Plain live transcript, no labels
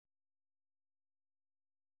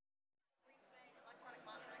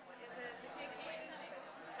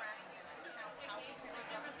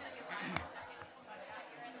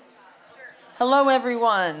Hello,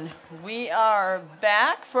 everyone. We are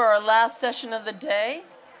back for our last session of the day,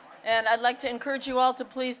 and I'd like to encourage you all to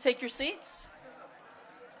please take your seats.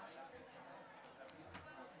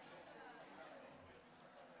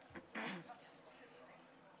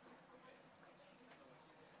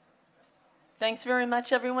 Thanks very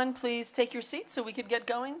much, everyone. Please take your seats so we could get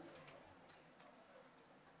going.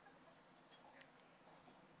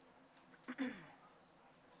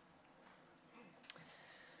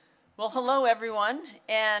 Well, hello, everyone,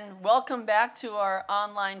 and welcome back to our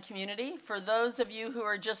online community. For those of you who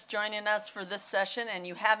are just joining us for this session and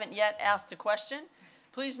you haven't yet asked a question,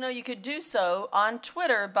 please know you could do so on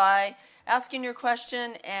Twitter by asking your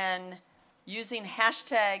question and using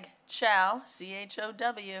hashtag CHOW,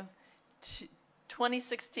 C-H-O-W,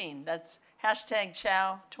 2016. That's hashtag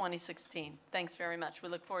CHOW 2016. Thanks very much. We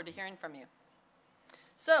look forward to hearing from you.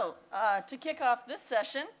 So, to kick off this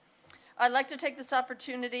session, I'd like to take this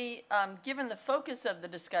opportunity, given the focus of the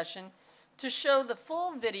discussion, to show the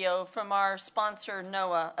full video from our sponsor,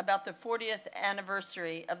 NOAA, about the 40th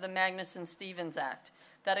anniversary of the Magnuson-Stevens Act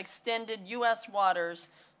that extended U.S. waters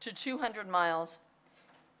to 200 miles,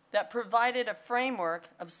 that provided a framework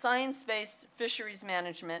of science-based fisheries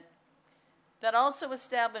management, that also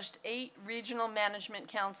established 8 regional management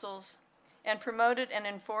councils and promoted and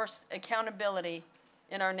enforced accountability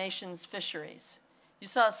in our nation's fisheries. You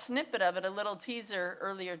saw a snippet of it, a little teaser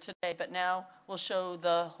earlier today, but now we'll show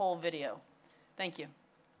the whole video. Thank you.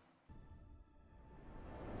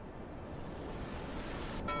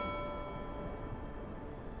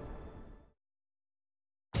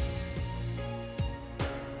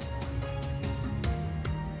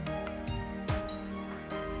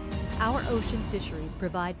 Our ocean fisheries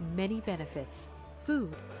provide many benefits: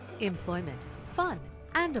 food, employment, fun,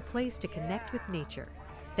 and a place to connect with nature.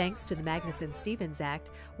 Thanks to the Magnuson-Stevens Act,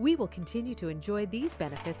 we will continue to enjoy these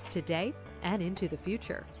benefits today and into the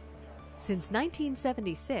future. Since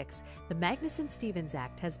 1976, the Magnuson-Stevens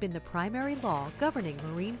Act has been the primary law governing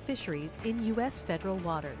marine fisheries in U.S. federal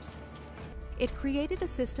waters. It created a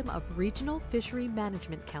system of regional fishery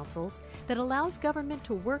management councils that allows government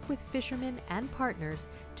to work with fishermen and partners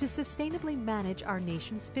to sustainably manage our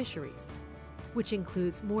nation's fisheries, which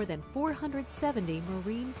includes more than 470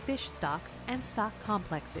 marine fish stocks and stock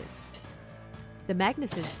complexes. The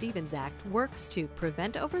Magnuson-Stevens Act works to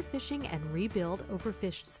prevent overfishing and rebuild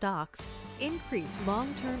overfished stocks, increase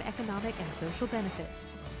long-term economic and social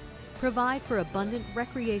benefits, provide for abundant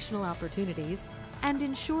recreational opportunities, and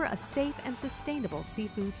ensure a safe and sustainable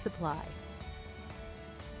seafood supply.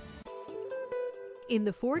 In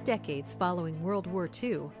the 4 decades following World War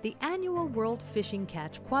II, the annual world fishing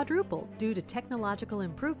catch quadrupled due to technological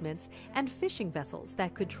improvements and fishing vessels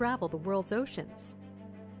that could travel the world's oceans.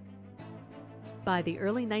 By the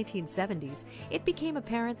early 1970s, it became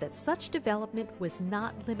apparent that such development was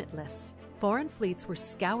not limitless. Foreign fleets were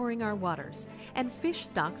scouring our waters, and fish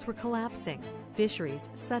stocks were collapsing. Fisheries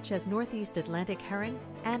such as Northeast Atlantic herring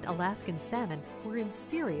and Alaskan salmon were in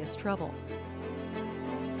serious trouble.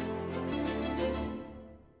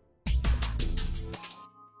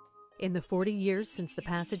 In the 40 years since the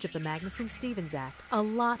passage of the Magnuson-Stevens Act, a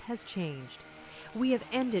lot has changed. We have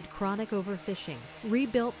ended chronic overfishing,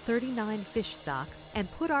 rebuilt 39 fish stocks,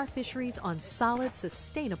 and put our fisheries on solid,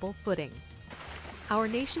 sustainable footing. Our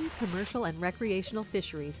nation's commercial and recreational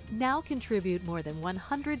fisheries now contribute more than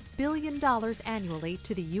 $100 billion annually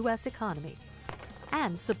to the U.S. economy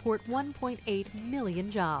and support 1.8 million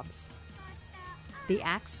jobs. The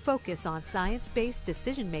Act's focus on science-based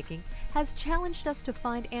decision-making has challenged us to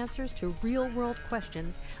find answers to real-world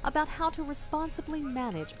questions about how to responsibly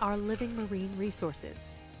manage our living marine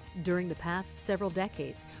resources. During the past several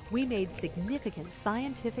decades, we made significant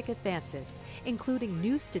scientific advances, including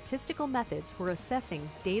new statistical methods for assessing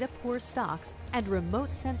data-poor stocks and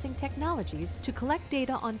remote sensing technologies to collect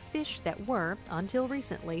data on fish that were, until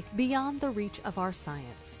recently, beyond the reach of our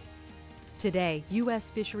science. Today, U.S.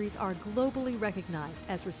 fisheries are globally recognized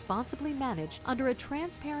as responsibly managed under a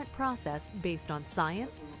transparent process based on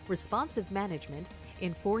science, responsive management,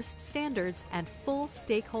 enforced standards, and full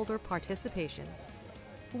stakeholder participation.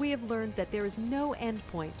 We have learned that there is no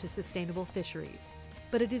endpoint to sustainable fisheries,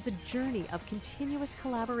 but it is a journey of continuous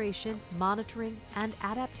collaboration, monitoring, and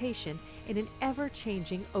adaptation in an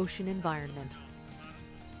ever-changing ocean environment.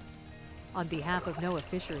 On behalf of NOAA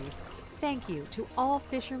Fisheries, thank you to all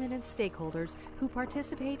fishermen and stakeholders who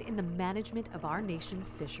participate in the management of our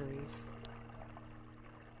nation's fisheries.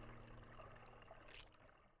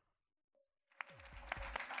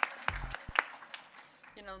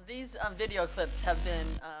 You know, these video clips have been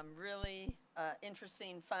really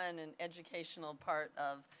interesting, fun, and educational part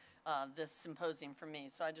of this symposium for me.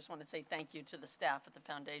 So I just want to say thank you to the staff at the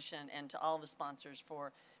foundation and to all the sponsors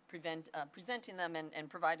for presenting them and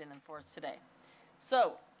providing them for us today.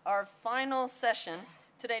 So our final session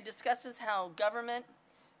today discusses how government,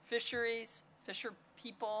 fisheries, fisher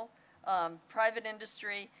people, private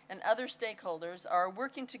industry, and other stakeholders are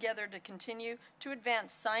working together to continue to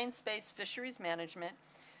advance science-based fisheries management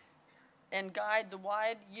and guide the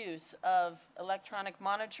wide use of electronic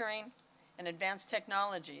monitoring and advanced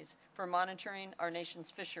technologies for monitoring our nation's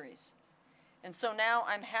fisheries. And so now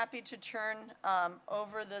I'm happy to turn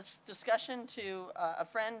over this discussion to a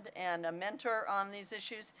friend and a mentor on these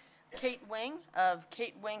issues, Kate Wing of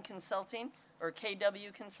Kate Wing Consulting, or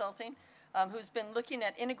KW Consulting, who's been looking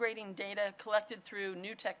at integrating data collected through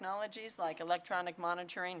new technologies like electronic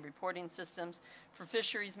monitoring, reporting systems for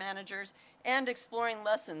fisheries managers, and exploring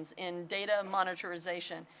lessons in data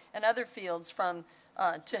monitorization and other fields from,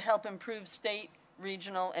 to help improve state,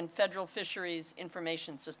 regional, and federal fisheries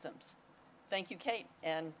information systems. Thank you, Kate,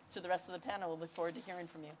 and to the rest of the panel, we'll look forward to hearing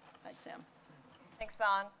from you. Hi, Sam. Thanks,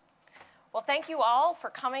 Don. Well, thank you all for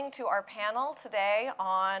coming to our panel today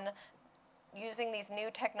on using these new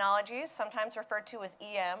technologies, sometimes referred to as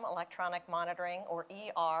EM, electronic monitoring, or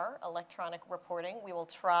ER, electronic reporting. We will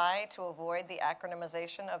try to avoid the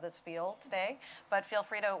acronymization of this field today, but feel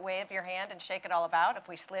free to wave your hand and shake it all about if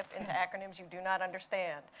we slip into acronyms you do not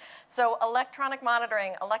understand. So electronic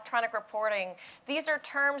monitoring, electronic reporting, these are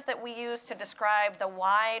terms that we use to describe the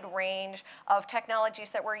wide range of technologies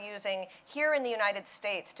that we're using here in the United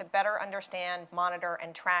States to better understand, monitor,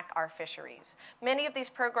 and track our fisheries. Many of these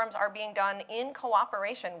programs are being done in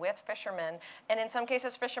cooperation with fishermen, and in some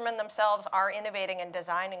cases fishermen themselves are innovating and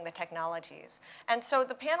designing the technologies. And so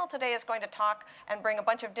the panel today is going to talk and bring a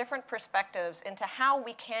bunch of different perspectives into how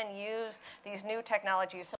we can use these new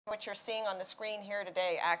technologies, some of which you're seeing on the screen here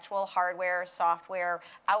today, actual hardware, software,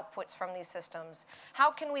 outputs from these systems. How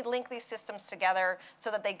can we link these systems together so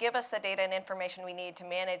that they give us the data and information we need to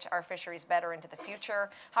manage our fisheries better into the future?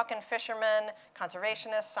 How can fishermen,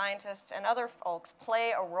 conservationists, scientists, and other folks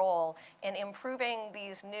play a role in improving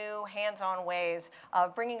these new hands-on ways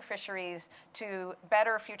of bringing fisheries to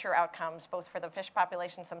better future outcomes, both for the fish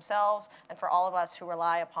populations themselves and for all of us who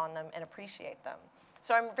rely upon them and appreciate them?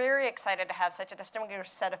 So I'm very excited to have such a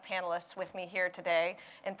distinguished set of panelists with me here today,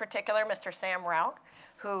 in particular Mr. Sam Rauch,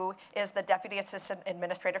 who is the Deputy Assistant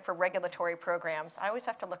Administrator for Regulatory Programs. I always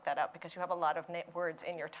have to look that up because you have a lot of words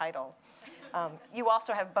in your title. You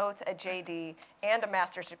also have both a JD and a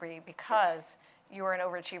master's degree because you are an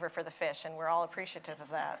overachiever for the fish, and we're all appreciative of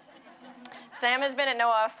that. Sam has been at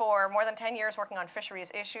NOAA for more than 10 years working on fisheries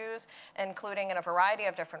issues, including in a variety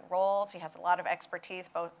of different roles. He has a lot of expertise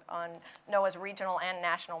both on NOAA's regional and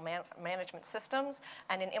national management systems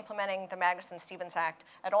and in implementing the Magnuson-Stevens Act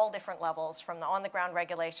at all different levels, from the on-the-ground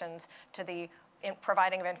regulations to the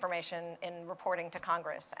providing of information in reporting to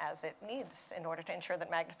Congress as it needs in order to ensure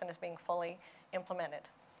that Magnuson is being fully implemented.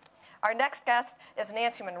 Our next guest is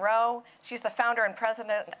Nancy Monroe. She's the founder and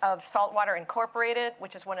president of Saltwater Incorporated,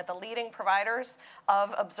 which is one of the leading providers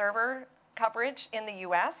of observer coverage in the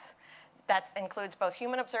US. That includes both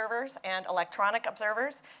human observers and electronic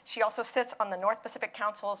observers. She also sits on the North Pacific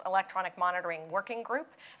Council's Electronic Monitoring Working Group,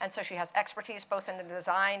 and so she has expertise both in the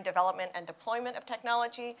design, development, and deployment of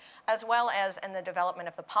technology, as well as in the development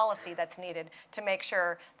of the policy that's needed to make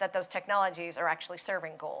sure that those technologies are actually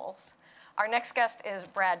serving goals. Our next guest is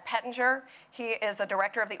Brad Pettinger. He is the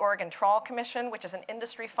director of the Oregon Trawl Commission, which is an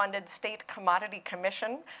industry-funded state commodity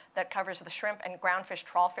commission that covers the shrimp and groundfish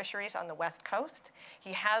trawl fisheries on the West Coast.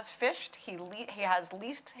 He has fished. He has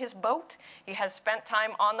leased his boat. He has spent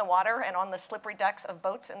time on the water and on the slippery decks of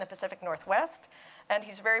boats in the Pacific Northwest. And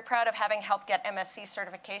he's very proud of having helped get MSC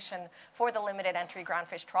certification for the limited entry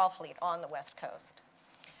groundfish trawl fleet on the West Coast.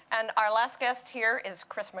 And our last guest here is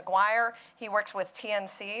Chris McGuire. He works with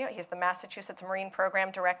TNC. He's the Massachusetts Marine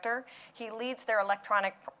Program Director. He leads their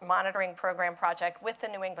electronic monitoring program project with the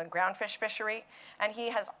New England groundfish fishery. And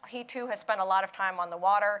he too has spent a lot of time on the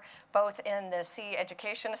water, both in the Sea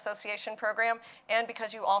Education Association program and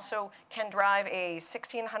because you also can drive a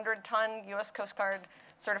 1,600-ton U.S. Coast Guard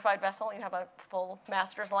certified vessel. You have a full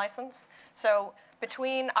master's license. So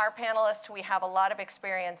between our panelists, we have a lot of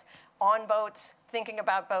experience on boats, thinking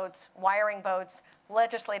about boats, wiring boats,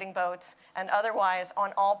 legislating boats, and otherwise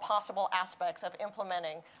on all possible aspects of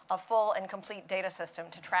implementing a full and complete data system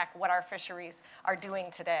to track what our fisheries are doing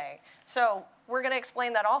today. So we're going to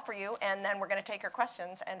explain that all for you, and then we're going to take your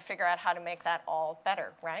questions and figure out how to make that all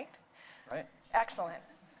better, right? Right. Excellent.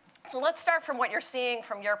 So let's start from what you're seeing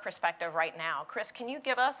from your perspective right now. Chris, can you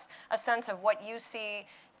give us a sense of what you see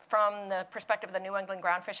from the perspective of the New England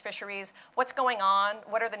groundfish fisheries, what's going on,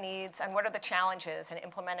 what are the needs, and what are the challenges in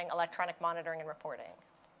implementing electronic monitoring and reporting?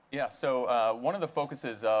 Yeah, so one of the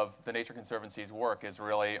focuses of the Nature Conservancy's work is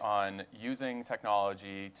really on using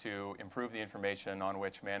technology to improve the information on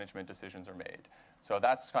which management decisions are made. So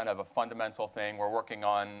that's kind of a fundamental thing. We're working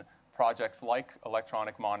on projects like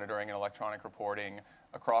electronic monitoring and electronic reporting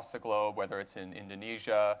across the globe, whether it's in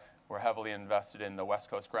Indonesia. We're heavily invested in the West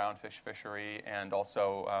Coast groundfish fishery and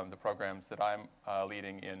also the programs that I'm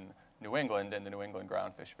leading in New England and the New England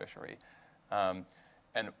groundfish fishery.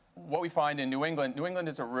 And what we find in New England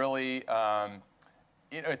is a really,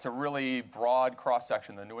 it's a really broad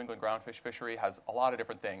cross-section. The New England groundfish fishery has a lot of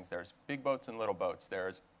different things. There's big boats and little boats.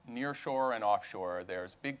 There's near shore and offshore.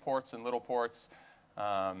 There's big ports and little ports.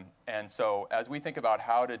 And so as we think about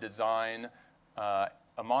how to design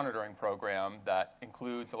a monitoring program that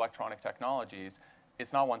includes electronic technologies,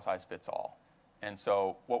 it's not one size fits all. And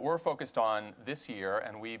so what we're focused on this year,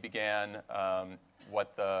 and we began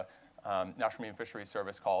what the National Marine Fisheries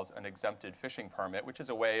Service calls an exempted fishing permit, which is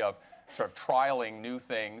a way of sort of trialing new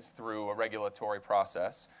things through a regulatory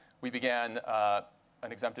process. We began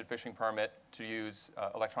an exempted fishing permit to use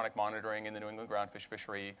electronic monitoring in the New England groundfish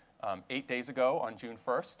fishery 8 days ago on June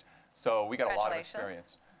 1st. So we got a lot of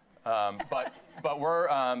experience. But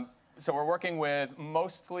we're working with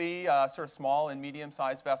mostly sort of small and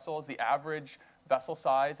medium-sized vessels. The average vessel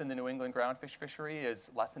size in the New England groundfish fishery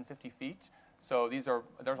is less than 50 feet. So there's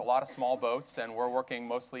a lot of small boats, and we're working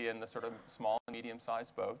mostly in the sort of small and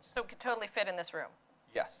medium-sized boats. So it could totally fit in this room.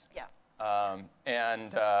 Yes. Yeah.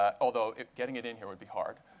 Although getting it in here would be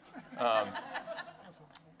hard. And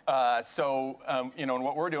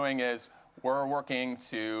what we're doing is we're working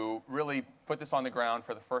to really put this on the ground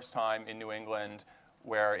for the first time in New England,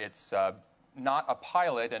 where it's not a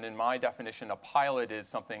pilot. And in my definition, a pilot is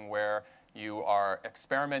something where you are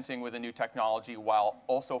experimenting with a new technology while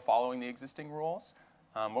also following the existing rules.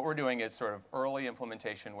 What we're doing is sort of early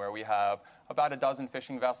implementation where we have about a dozen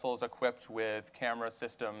fishing vessels equipped with camera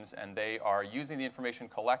systems, and they are using the information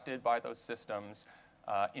collected by those systems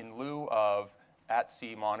in lieu of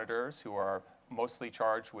at-sea monitors who are mostly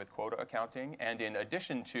charged with quota accounting, and in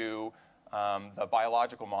addition to the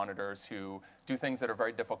biological monitors who do things that are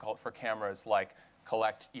very difficult for cameras, like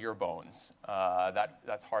collect ear bones.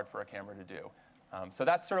 That's hard for a camera to do. So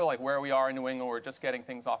that's sort of like where we are in New England. We're just getting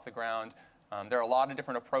things off the ground. There are a lot of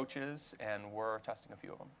different approaches, and we're testing a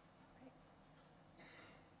few of them.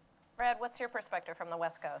 Brad, what's your perspective from the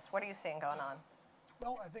West Coast? What are you seeing going on?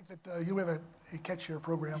 Well, I think that you have a catch share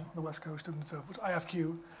program on the West Coast, and it's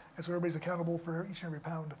IFQ, and so everybody's accountable for each and every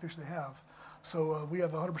pound of fish they have. So we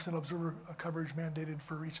have 100% observer coverage mandated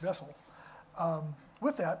for each vessel.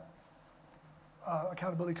 With that,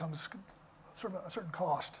 accountability comes a certain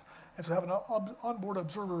cost, and so having an onboard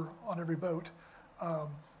observer on every boat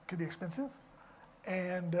can be expensive,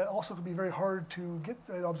 and also can be very hard to get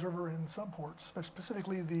an observer in some ports, but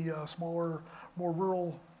specifically the smaller, more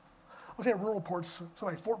rural. I'll say rural ports, so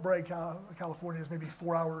like Fort Bragg, California is maybe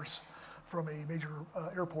 4 hours from a major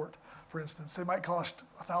airport, for instance. It might cost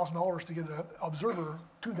 $1,000 to get an observer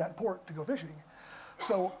to that port to go fishing.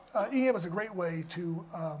 So EM is a great way to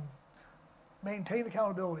maintain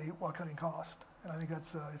accountability while cutting cost. And I think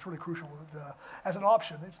that's it's really crucial as an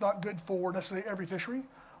option. It's not good for necessarily every fishery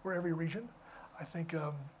or every region. I think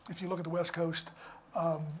if you look at the West Coast,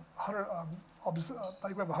 I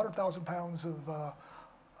think we have 100,000 pounds of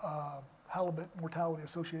halibut mortality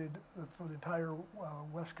associated for the entire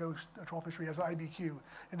West Coast trawl fishery as an IBQ,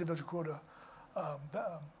 individual quota,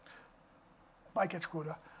 bycatch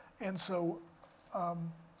quota. And so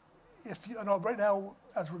if you know, right now,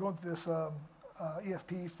 as we're going through this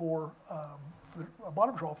EFP for the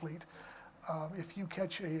bottom trawl fleet, if you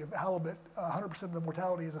catch a halibut, 100% of the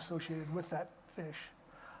mortality is associated with that fish.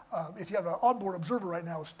 If you have an onboard observer right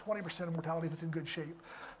now, it's 20% of mortality if it's in good shape.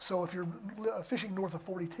 So if you're fishing north of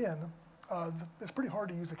 4010, it's pretty hard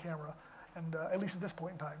to use a camera, and at least at this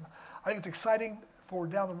point in time. I think it's exciting for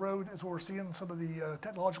down the road as we're seeing some of the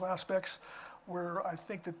technological aspects where I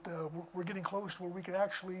think that we're getting close where we can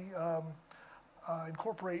actually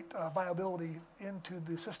incorporate viability into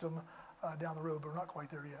the system down the road, but we're not quite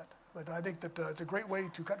there yet. But I think that it's a great way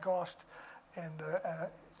to cut cost and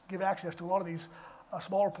give access to a lot of these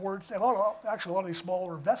smaller ports and actually a lot of these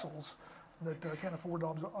smaller vessels that can't afford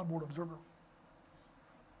an onboard observer.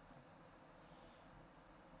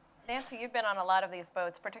 Nancy, you've been on a lot of these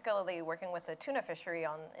boats, particularly working with the tuna fishery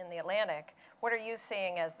in the Atlantic. What are you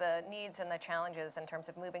seeing as the needs and the challenges in terms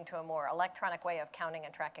of moving to a more electronic way of counting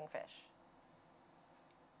and tracking fish?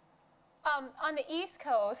 On the East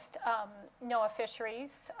Coast, NOAA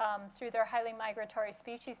Fisheries, through their Highly Migratory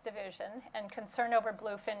Species Division and Concern over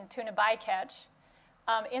Bluefin Tuna Bycatch,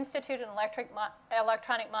 instituted an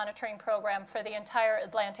electronic monitoring program for the entire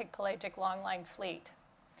Atlantic pelagic longline fleet.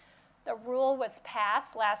 The rule was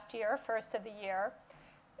passed last year, first of the year,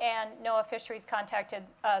 and NOAA Fisheries contacted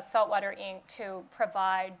Saltwater Inc. to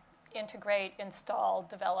provide, integrate, install,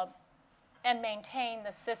 develop, and maintain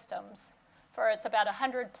the systems for it's about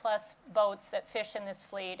 100 plus boats that fish in this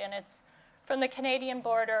fleet, and it's from the Canadian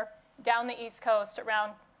border down the East Coast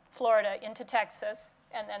around Florida into Texas,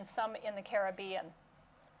 and then some in the Caribbean.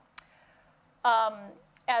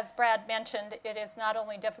 As Brad mentioned, it is not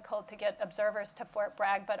only difficult to get observers to Fort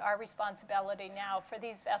Bragg, but our responsibility now for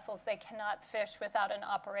these vessels, they cannot fish without an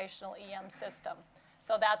operational EM system.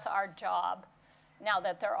 So that's our job now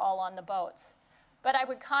that they're all on the boats. But I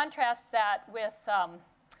would contrast that with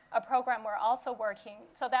a program we're also working,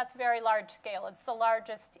 so that's very large scale. It's the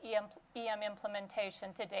largest EM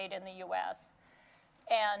implementation to date in the US.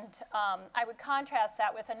 And I would contrast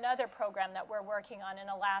that with another program that we're working on in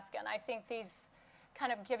Alaska, and I think these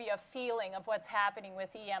kind of give you a feeling of what's happening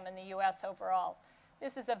with EM in the US overall.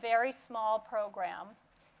 This is a very small program.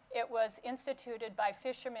 It was instituted by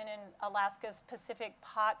fishermen in Alaska's Pacific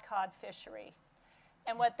pot cod fishery.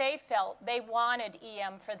 And what they felt, they wanted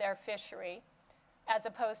EM for their fishery as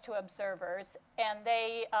opposed to observers, and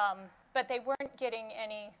but they weren't getting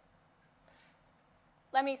any.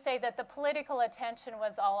 Let me say that the political attention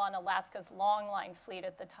was all on Alaska's longline fleet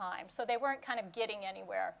at the time, so they weren't kind of getting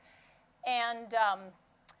anywhere. And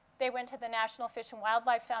they went to the National Fish and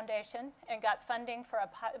Wildlife Foundation and got funding for a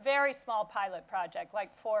very small pilot project,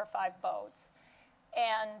 like 4 or 5 boats.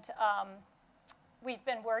 And we've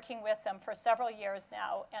been working with them for several years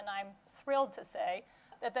now, and I'm thrilled to say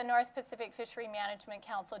that the North Pacific Fishery Management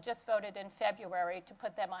Council just voted in February to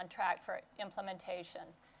put them on track for implementation.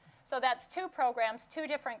 So that's 2 programs, 2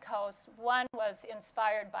 different coasts. One was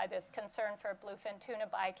inspired by this concern for bluefin tuna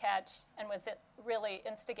bycatch and was really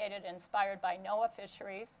instigated and inspired by NOAA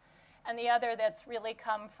Fisheries. And the other that's really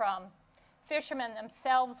come from fishermen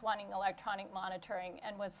themselves wanting electronic monitoring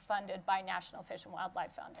and was funded by National Fish and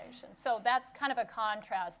Wildlife Foundation. So that's kind of a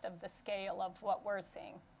contrast of the scale of what we're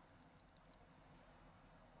seeing.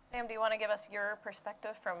 Sam, do you want to give us your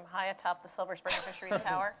perspective from high atop the Silver Spring Fisheries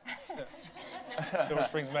Tower? Silver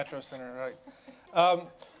Springs Metro Center, right.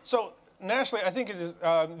 So nationally, I think it is,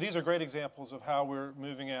 these are great examples of how we're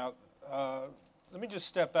moving out. Let me just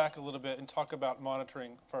step back a little bit and talk about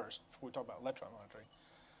monitoring first, before we talk about electronic monitoring.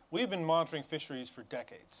 We've been monitoring fisheries for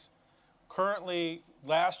decades. Currently,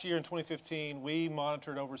 last year in 2015, we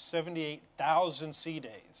monitored over 78,000 sea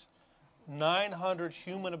days, 900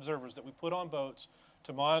 human observers that we put on boats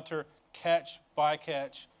to monitor, catch,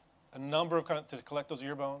 bycatch, a number of to collect those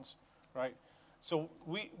ear bones, right? So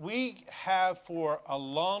we have for a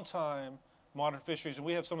long time monitored fisheries, and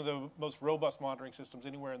we have some of the most robust monitoring systems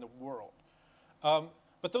anywhere in the world.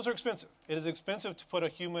 But those are expensive. It is expensive to put a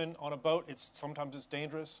human on a boat. Sometimes it's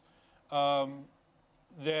dangerous.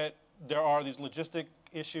 That there are these logistic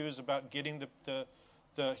issues about getting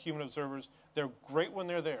the human observers. They're great when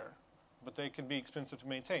they're there, but they can be expensive to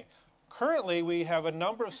maintain. Currently, we have a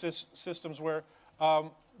number of systems where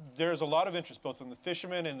there's a lot of interest, both in the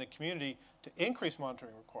fishermen and the community, to increase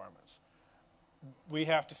monitoring requirements. We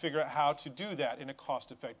have to figure out how to do that in a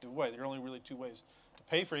cost-effective way. There are only really 2 ways to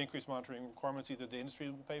pay for increased monitoring requirements. Either the industry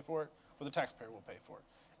will pay for it or the taxpayer will pay for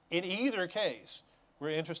it. In either case, we're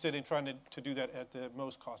interested in trying to do that at the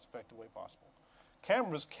most cost-effective way possible.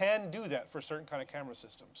 Cameras can do that for certain kind of camera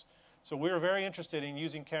systems. So we're very interested in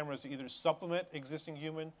using cameras to either supplement existing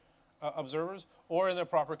human observers, or in the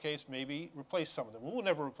proper case, maybe replace some of them. We will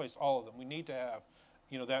never replace all of them. We need to have,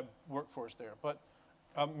 that workforce there. But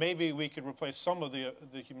maybe we could replace some of the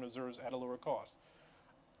human observers at a lower cost.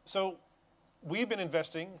 So we've been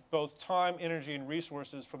investing both time, energy, and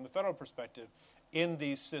resources from the federal perspective in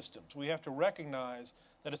these systems. We have to recognize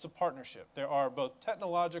that it's a partnership. There are both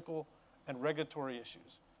technological and regulatory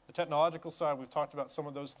issues. The technological side, we've talked about some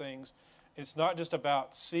of those things. It's not just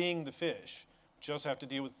about seeing the fish. You also have to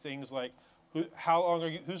deal with things like who's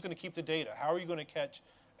going to keep the data? How are you going to catch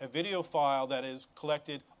a video file that is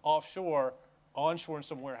collected offshore, onshore in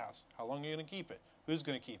some warehouse? How long are you going to keep it? Who's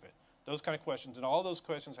going to keep it? Those kind of questions, and all those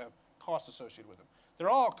questions have costs associated with them. They're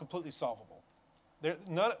all completely solvable. There's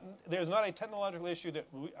not a technological issue that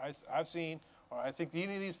I've seen, or I think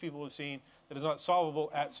any of these people have seen, that is not solvable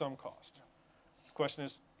at some cost. The question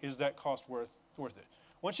is that cost worth it?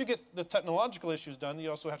 Once you get the technological issues done, you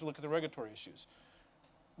also have to look at the regulatory issues.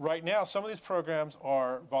 Right now, some of these programs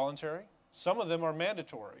are voluntary. Some of them are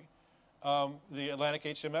mandatory. The Atlantic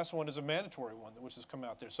HMS one is a mandatory one, which has come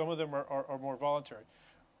out there. Some of them are more voluntary.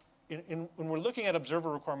 When we're looking at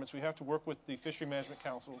observer requirements, we have to work with the fishery management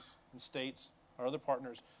councils and states, our other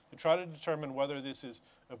partners, to try to determine whether this is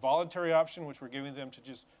a voluntary option, which we're giving them to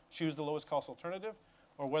just choose the lowest cost alternative,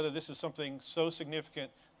 or whether this is something so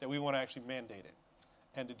significant that we want to actually mandate it.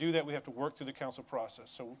 And to do that, we have to work through the council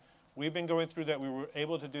process. So we've been going through that. We were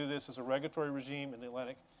able to do this as a regulatory regime in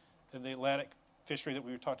the Atlantic fishery that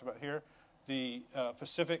we talked about here. The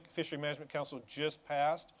Pacific Fishery Management Council just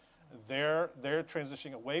passed. They're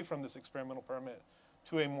transitioning away from this experimental permit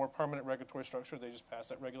to a more permanent regulatory structure. They just passed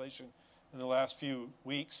that regulation in the last few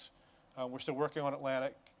weeks. We're still working on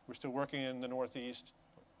Atlantic. We're still working in the Northeast.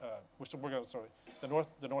 We're still working on,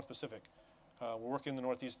 the North Pacific. We're working in the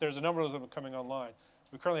Northeast. There's a number of them coming online.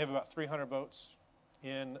 We currently have about 300 boats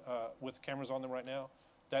in with cameras on them right now.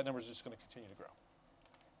 That number is just going to continue to grow.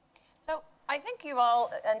 So I thank you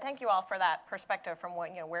all, and thank you all for that perspective from what,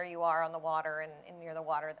 where you are on the water and near the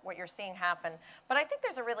water, what you're seeing happen. But I think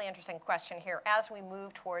there's a really interesting question here as we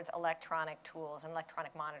move towards electronic tools and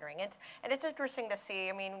electronic monitoring. It's interesting to see.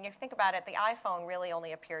 I mean, when you think about it, the iPhone really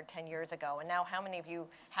only appeared 10 years ago, and now how many of you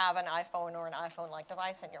have an iPhone or an iPhone-like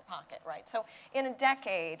device in your pocket, right? So in a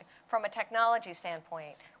decade, from a technology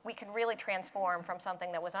standpoint, we can really transform from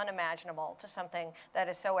something that was unimaginable to something that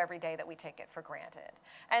is so everyday that we take it for granted.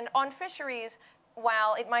 And on fisheries,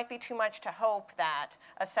 while it might be too much to hope that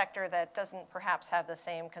a sector that doesn't perhaps have the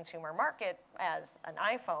same consumer market as an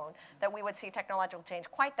iPhone, that we would see technological change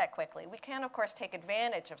quite that quickly, we can, of course, take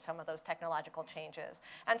advantage of some of those technological changes.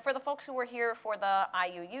 And for the folks who were here for the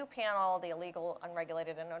IUU panel, the Illegal,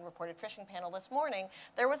 Unregulated, and Unreported Fishing panel this morning,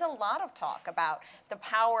 there was a lot of talk about the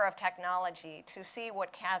power of technology to see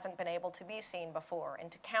what hasn't been able to be seen before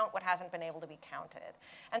and to count what hasn't been able to be counted.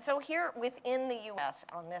 And so here within the U.S.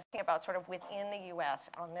 on this, about sort of within the U.S.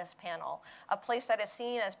 on this panel, a place that is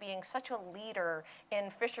seen as being such a leader in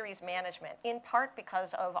fisheries management, in part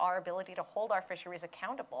because of our ability to hold our fisheries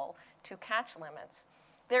accountable to catch limits.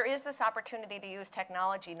 There is this opportunity to use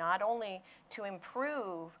technology not only to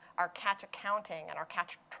improve our catch accounting and our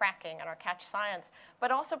catch tracking and our catch science,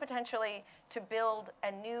 but also potentially to build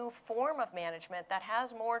a new form of management that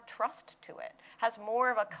has more trust to it, has more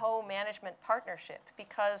of a co-management partnership,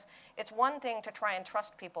 because it's one thing to try and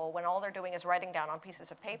trust people when all they're doing is writing down on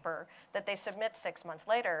pieces of paper that they submit 6 months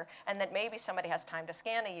later, and that maybe somebody has time to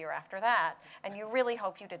scan a year after that, and you really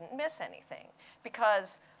hope you didn't miss anything.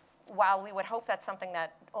 Because while we would hope that's something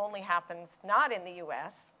that only happens not in the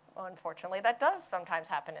U.S., unfortunately, that does sometimes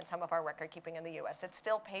happen in some of our record keeping in the U.S. It's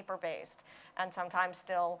still paper-based and sometimes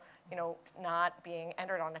still, not being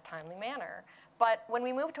entered on a timely manner. But when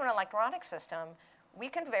we move to an electronic system, we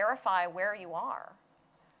can verify where you are.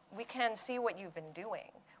 We can see what you've been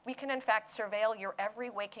doing. We can, in fact, surveil your every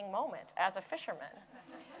waking moment as a fisherman.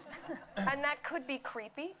 And that could be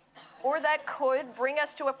creepy, or that could bring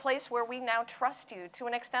us to a place where we now trust you to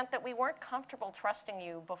an extent that we weren't comfortable trusting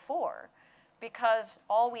you before, because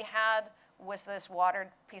all we had was this watered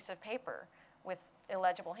piece of paper with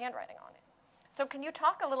illegible handwriting on it. So can you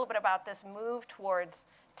talk a little bit about this move towards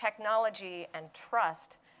technology and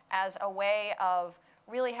trust as a way of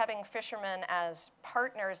really having fishermen as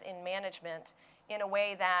partners in management in a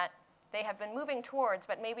way that they have been moving towards,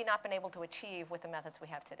 but maybe not been able to achieve with the methods we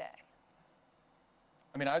have today?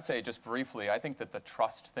 I mean, I would say just briefly, I think that the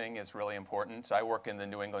trust thing is really important. I work in the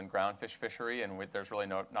New England groundfish fishery, and there's really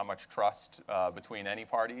not much trust between any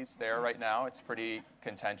parties there right now. It's pretty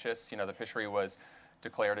contentious. The fishery was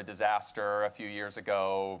declared a disaster a few years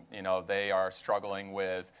ago. They are struggling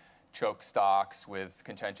with choke stocks, with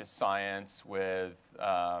contentious science, with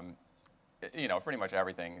pretty much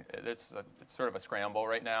everything. It's sort of a scramble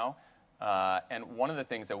right now. And one of the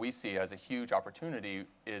things that we see as a huge opportunity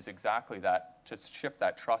is exactly that, to shift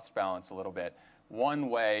that trust balance a little bit.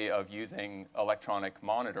 One way of using electronic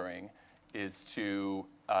monitoring is to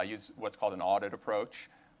use what's called an audit approach,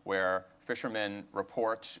 where fishermen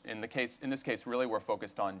report. In this case, really we're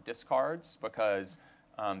focused on discards, because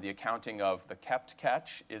the accounting of the kept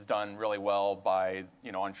catch is done really well by,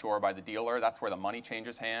 on shore by the dealer. That's where the money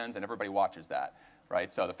changes hands, and everybody watches that.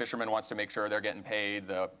 Right, so the fisherman wants to make sure they're getting paid.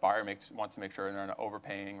 The buyer wants to make sure they're not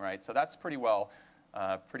overpaying. Right, so that's pretty well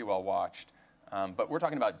watched. But we're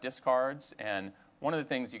talking about discards, and one of the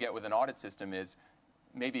things you get with an audit system is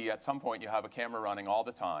maybe at some point you have a camera running all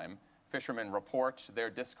the time. Fishermen report their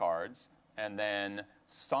discards, and then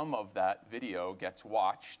some of that video gets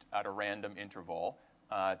watched at a random interval.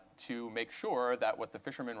 to make sure that what the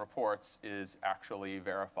fisherman reports is actually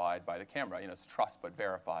verified by the camera. You know, it's trust but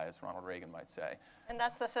verify, as Ronald Reagan might say. And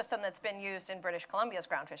that's the system that's been used in British Columbia's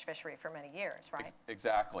groundfish fishery for many years, right?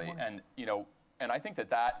 Exactly. And, you know, and I think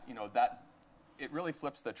that it really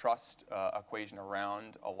flips the trust equation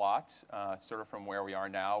around a lot, sort of from where we are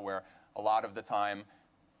now, where a lot of the time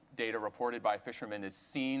data reported by fishermen is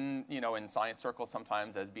seen, you know, in science circles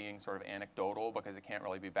sometimes as being sort of anecdotal because it can't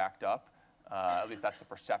really be backed up. At least that's the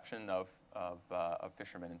perception of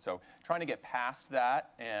fishermen. And so trying to get past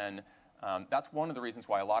that, and that's one of the reasons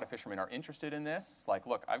why a lot of fishermen are interested in this. It's like,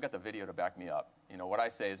 look, I've got the video to back me up. You know, what I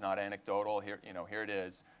say is not anecdotal. Here, you know, here it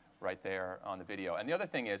is right there on the video. And the other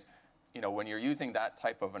thing is, you know, when you're using that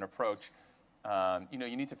type of an approach, you know,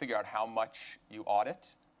 you need to figure out how much you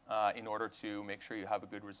audit in order to make sure you have a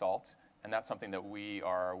good result. And that's something that we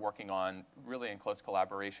are working on really in close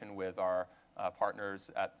collaboration with our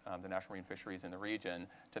partners at the National Marine Fisheries in the region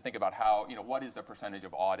to think about how, you know, what is the percentage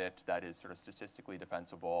of audit that is sort of statistically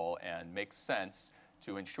defensible and makes sense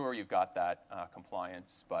to ensure you've got that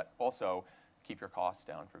compliance, but also keep your costs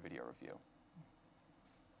down for video review.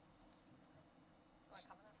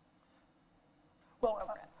 Well,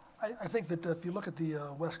 I think that if you look at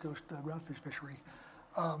the West Coast groundfish fishery,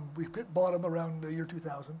 we hit bottom around the year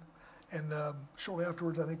 2000. And shortly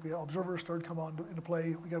afterwards, I think observers started to come into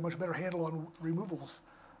play. We got a much better handle on removals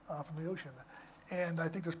from the ocean. And I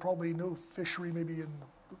think there's probably no fishery maybe in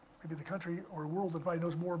the country or world that probably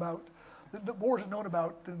knows more about, that more isn't known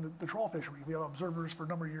about than the trawl fishery. We have observers for a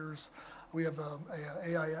number of years. We have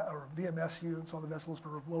AI or VMS units on the vessels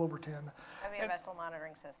for well over 10. Heavy vessel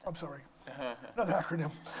monitoring system. I'm sorry, another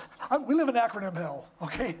acronym. We live in acronym hell,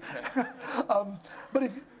 okay?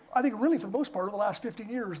 But I think really for the most part of the last 15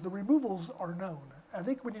 years, the removals are known. I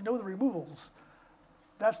think when you know the removals,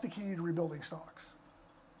 that's the key to rebuilding stocks.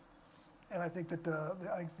 And I think that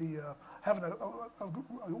having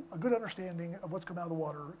a good understanding of what's coming out of the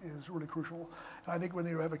water is really crucial. And I think when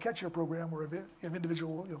you have a catch-year program where if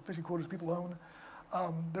individual fishing quotas people own,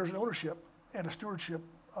 there's an ownership and a stewardship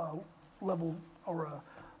level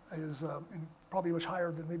is probably much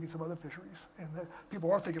higher than maybe some other fisheries. And people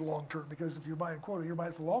are thinking long-term because if you're buying quota, you're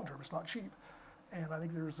buying it for the long-term. It's not cheap. And I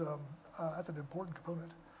think that's an important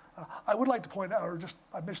component. I would like to point out, or just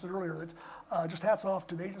I mentioned earlier, that just hats off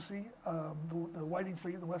to the agency. The whiting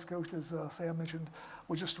fleet in the West Coast, as Sam mentioned,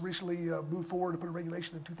 was just recently moved forward to put a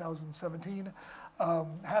regulation in 2017.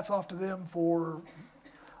 Hats off to them for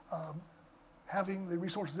having the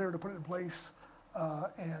resources there to put it in place.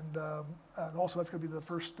 And also that's going to be the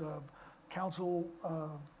first council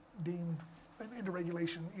deemed into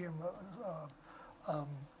regulation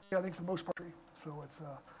I think for the most part. So it's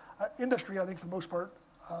industry, I think for the most part,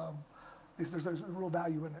 there's a real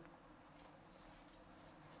value in it.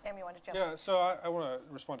 Sam, you want to jump? Yeah, so I want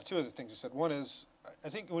to respond to two of the things you said. One is, I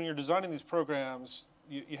think when you're designing these programs,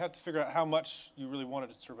 you have to figure out how much you really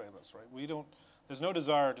wanted to surveillance, right? There's no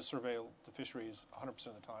desire to surveil the fisheries 100%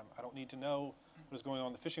 of the time. I don't need to know what is going on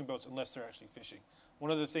in the fishing boats unless they're actually fishing.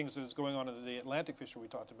 One of the things that is going on in the Atlantic fishery we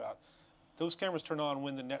talked about, those cameras turn on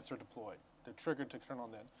when the nets are deployed. They're triggered to turn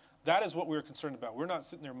on then. That is what we're concerned about. We're not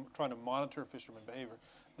sitting there trying to monitor fishermen behavior.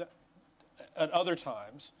 At other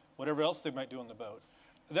times, whatever else they might do on the boat,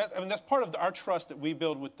 that's part of our trust that we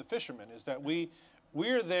build with the fishermen, is that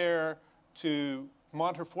we're there to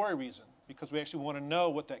monitor for a reason because we actually want to know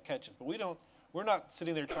what that catch is. But we're not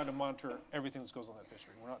sitting there trying to monitor everything that goes on that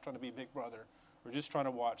fishery. We're not trying to be Big Brother. We're just trying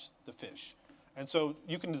to watch the fish. And so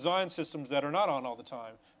you can design systems that are not on all the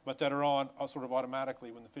time, but that are on sort of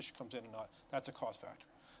automatically when the fish comes in and not. That's a cost factor.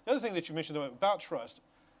 The other thing that you mentioned about trust,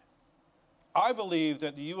 I believe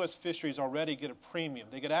that the U.S. fisheries already get a premium.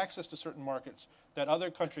 They get access to certain markets that other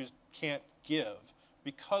countries can't give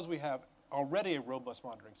because we have already a robust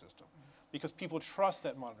monitoring system, because people trust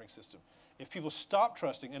that monitoring system. If people stop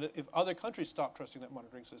trusting, and if other countries stop trusting that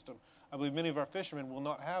monitoring system, I believe many of our fishermen will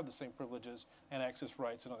not have the same privileges and access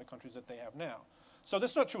rights in other countries that they have now. So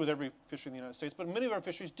that's not true with every fishery in the United States, but many of our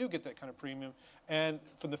fisheries do get that kind of premium. And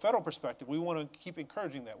from the federal perspective, we want to keep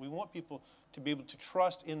encouraging that. We want people to be able to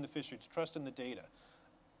trust in the fishery, to trust in the data.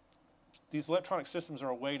 These electronic systems are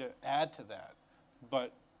a way to add to that,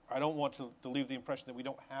 but I don't want to leave the impression that we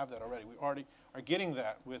don't have that already. We already are getting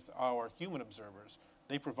that with our human observers.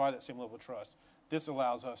 They provide that same level of trust. This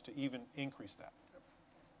allows us to even increase that.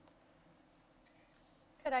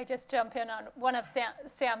 Could I just jump in on one of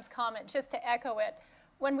Sam's comments, just to echo it?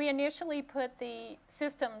 When we initially put the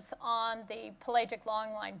systems on the pelagic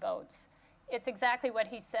longline boats, it's exactly what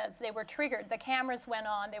he says. They were triggered. The cameras went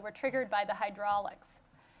on. They were triggered by the hydraulics.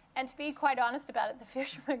 And to be quite honest about it, the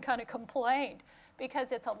fishermen kind of complained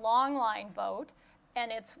because it's a longline boat.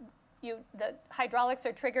 and the hydraulics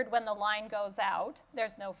are triggered when the line goes out.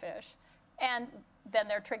 There's no fish. And then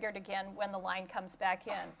they're triggered again when the line comes back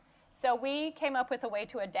in. So we came up with a way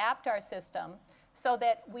to adapt our system so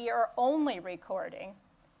that we are only recording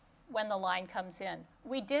when the line comes in.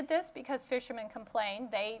 We did this because fishermen complained.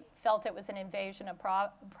 They felt it was an invasion of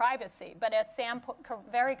privacy. But as Sam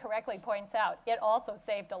very correctly points out, it also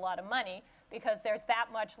saved a lot of money because there's that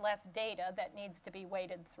much less data that needs to be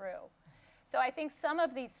waded through. So I think some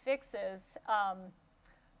of these fixes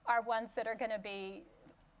are ones that are going to be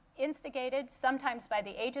instigated, sometimes by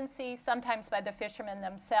the agency, sometimes by the fishermen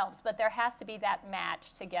themselves, but there has to be that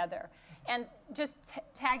match together. And just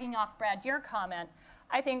tagging off, Brad, your comment,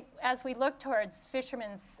 I think as we look towards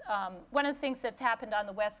fishermen's, one of the things that's happened on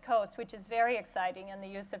the West Coast, which is very exciting in the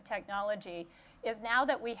use of technology, is now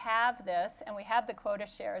that we have this and we have the quota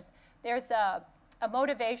shares, there's a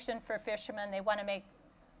motivation for fishermen. They want to make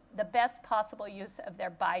the best possible use of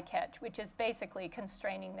their bycatch, which is basically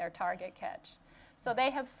constraining their target catch. So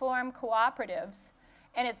they have formed cooperatives,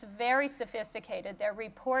 and it's very sophisticated. They're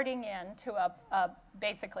reporting in to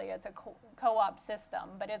basically it's a co-op system,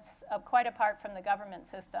 but it's quite apart from the government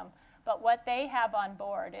system. But what they have on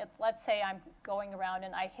board, let's say I'm going around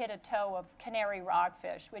and I hit a tow of canary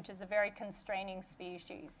rockfish, which is a very constraining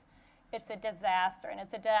species. It's a disaster, and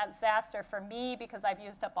it's a disaster for me because I've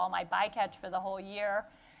used up all my bycatch for the whole year,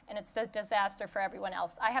 and it's a disaster for everyone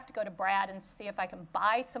else. I have to go to Brad and see if I can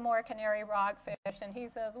buy some more canary rockfish, and he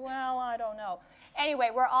says, well, I don't know. Anyway,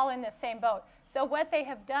 we're all in the same boat. So what they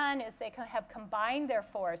have done is they have combined their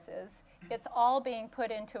forces. It's all being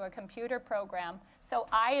put into a computer program. So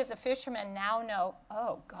I, as a fisherman, now know,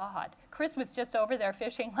 oh, God, Chris was just over there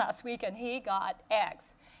fishing last week, and he got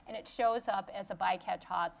X, and it shows up as a bycatch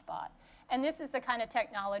hotspot. And this is the kind of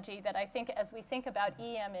technology that I think, as we think about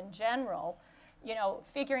EM in general, you know,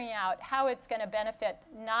 figuring out how it's going to benefit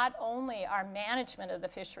not only our management of the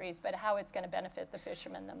fisheries, but how it's going to benefit the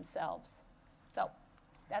fishermen themselves. So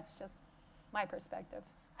that's just my perspective.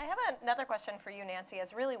 I have another question for you, Nancy,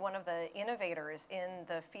 as really one of the innovators in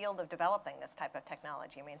the field of developing this type of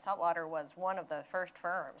technology. I mean, Saltwater was one of the first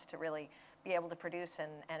firms to really be able to produce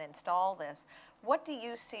and install this. What do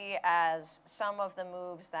you see as some of the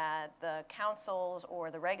moves that the councils or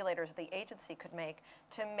the regulators of the agency could make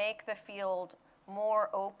to make the field more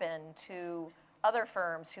open to other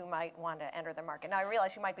firms who might want to enter the market? Now, I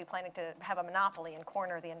realize you might be planning to have a monopoly and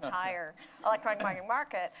corner the entire electronic monitoring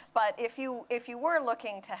market, but if you were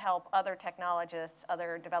looking to help other technologists,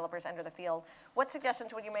 other developers enter the field, what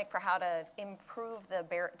suggestions would you make for how to improve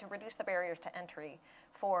to reduce the barriers to entry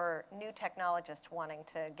for new technologists wanting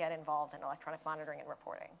to get involved in electronic monitoring and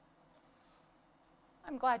reporting?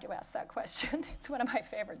 I'm glad you asked that question. It's one of my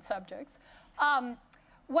favorite subjects.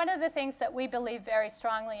 One of the things that we believe very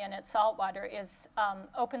strongly in at Saltwater is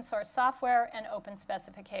open source software and open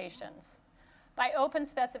specifications. By open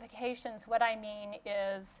specifications, what I mean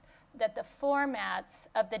is that the formats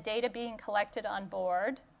of the data being collected on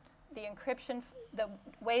board, the encryption, the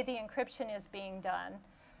way the encryption is being done.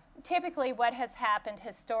 Typically, what has happened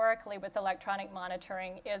historically with electronic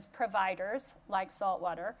monitoring is providers, like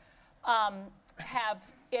Saltwater, have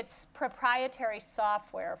its proprietary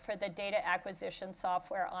software for the data acquisition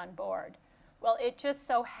software on board. Well, it just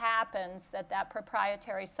so happens that that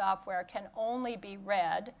proprietary software can only be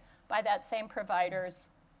read by that same provider's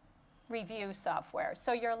review software.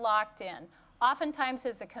 So you're locked in. Oftentimes,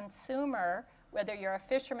 as a consumer, whether you're a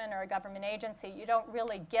fisherman or a government agency, you don't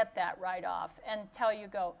really get that right off until you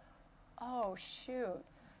go, oh, shoot.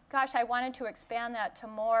 Gosh, I wanted to expand that to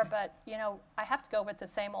more, but, you know, I have to go with the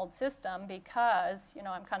same old system because, you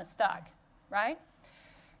know, I'm kind of stuck, right?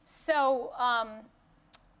 So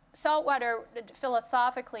Saltwater,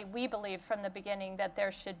 philosophically, we believe from the beginning that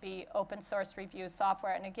there should be open source review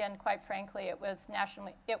software. And again, quite frankly,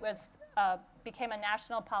 became a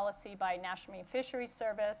national policy by National Marine Fisheries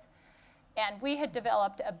Service. And we had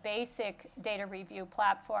developed a basic data review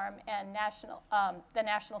platform, and the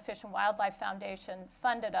National Fish and Wildlife Foundation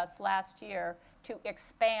funded us last year to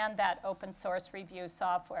expand that open source review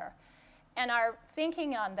software. And our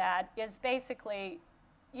thinking on that is basically,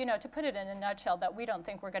 you know, to put it in a nutshell, that we don't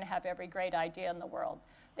think we're going to have every great idea in the world.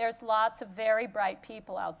 There's lots of very bright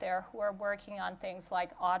people out there who are working on things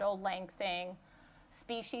like auto-lengthing,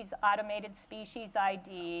 automated species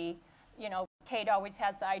ID. You know, Kate always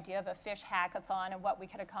has the idea of a fish hackathon and what we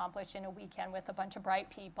could accomplish in a weekend with a bunch of bright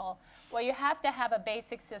people. Well, you have to have a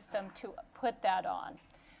basic system to put that on.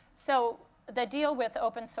 So the deal with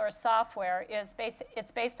open source software is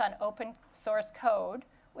it's based on open source code,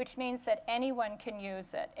 which means that anyone can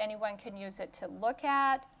use it. Anyone can use it to look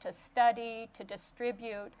at, to study, to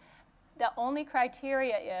distribute. The only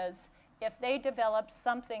criteria is if they develop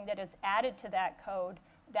something that is added to that code,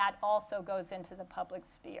 that also goes into the public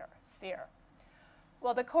sphere.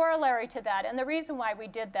 Well, the corollary to that, and the reason why we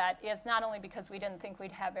did that is not only because we didn't think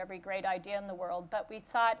we'd have every great idea in the world, but we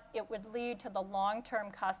thought it would lead to the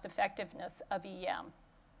long-term cost effectiveness of EM.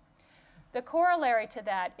 The corollary to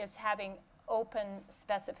that is having open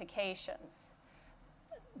specifications.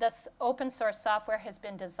 This open source software has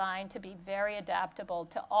been designed to be very adaptable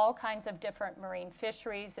to all kinds of different marine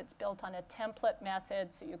fisheries. It's built on a template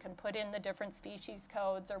method, so you can put in the different species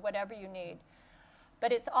codes or whatever you need.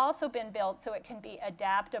 But it's also been built so it can be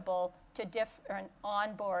adaptable to different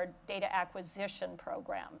onboard data acquisition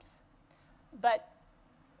programs. But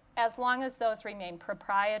as long as those remain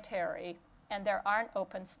proprietary and there aren't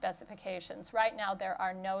open specifications, right now there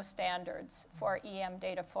are no standards for EM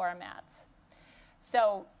data formats.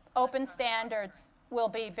 So open standards will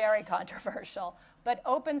be very controversial, but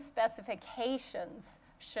open specifications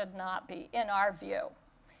should not be, in our view.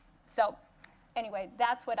 So anyway,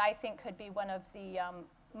 that's what I think could be one of the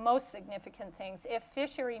most significant things. If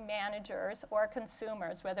fishery managers or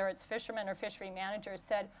consumers, whether it's fishermen or fishery managers,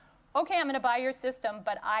 said, okay, I'm going to buy your system,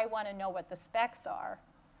 but I want to know what the specs are,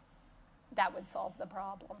 that would solve the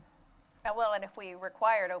problem. Well, and if we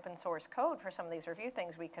required open source code for some of these review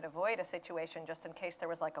things, we could avoid a situation just in case there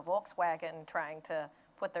was like a Volkswagen trying to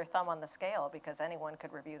put their thumb on the scale, because anyone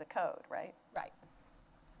could review the code, right? Right.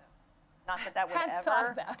 Not that that would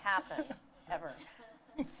ever happen, ever.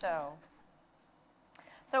 So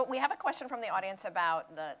we have a question from the audience about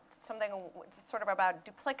something sort of about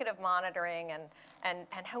duplicative monitoring and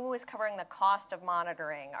who is covering the cost of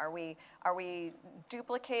monitoring. Are we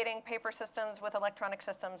duplicating paper systems with electronic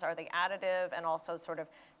systems? Are they additive? And also sort of,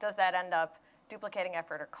 does that end up duplicating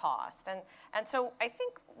effort or cost? And so I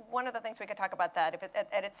think one of the things we could talk about that, if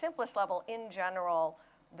at its simplest level, in general,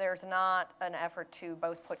 there's not an effort to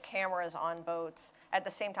both put cameras on boats at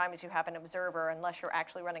the same time as you have an observer, unless you're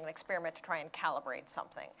actually running an experiment to try and calibrate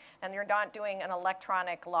something. And you're not doing an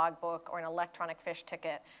electronic logbook or an electronic fish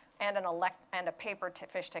ticket and a paper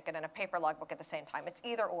fish ticket and a paper logbook at the same time. It's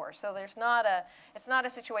either or. So it's not a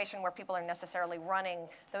situation where people are necessarily running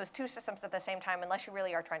those two systems at the same time, unless you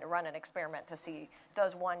really are trying to run an experiment to see,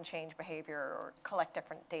 does one change behavior or collect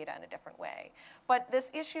different data in a different way. But this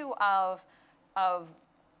issue of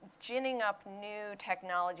ginning up new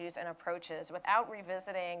technologies and approaches without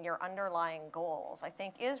revisiting your underlying goals, I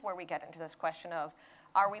think, is where we get into this question of,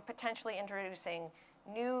 are we potentially introducing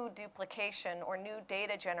new duplication or new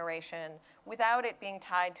data generation without it being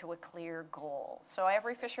tied to a clear goal? So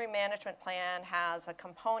every fishery management plan has a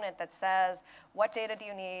component that says, what data do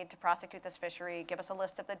you need to prosecute this fishery? Give us a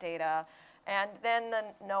list of the data. And then the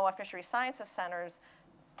NOAA Fishery Sciences Centers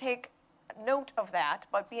take note of that,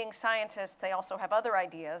 but being scientists, they also have other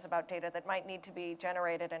ideas about data that might need to be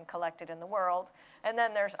generated and collected in the world. And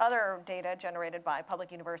then there's other data generated by public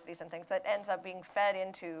universities and things that ends up being fed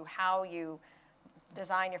into how you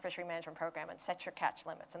design your fishery management program and set your catch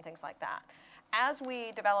limits and things like that. As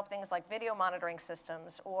we develop things like video monitoring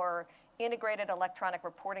systems or integrated electronic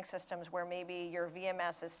reporting systems where maybe your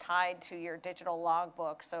VMS is tied to your digital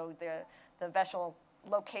logbook, so the vessel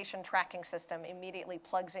location tracking system immediately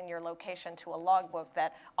plugs in your location to a logbook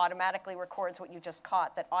that automatically records what you just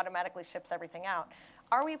caught, that automatically ships everything out.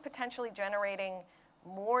 Are we potentially generating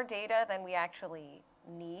more data than we actually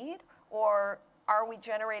need? Or are we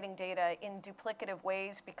generating data in duplicative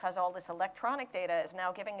ways because all this electronic data is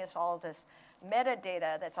now giving us all this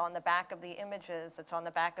metadata that's on the back of the images, that's on the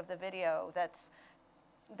back of the video,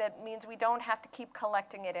 that means we don't have to keep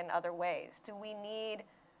collecting it in other ways? Do we need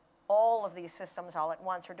all of these systems all at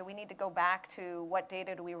once, or do we need to go back to what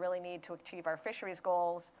data do we really need to achieve our fisheries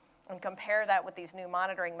goals and compare that with these new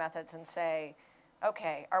monitoring methods and say,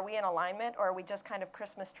 okay, are we in alignment, or are we just kind of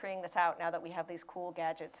Christmas treeing this out now that we have these cool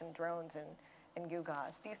gadgets and drones and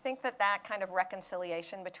gewgaws? Do you think that that kind of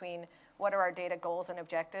reconciliation between what are our data goals and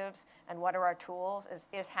objectives and what are our tools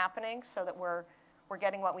is happening so that we're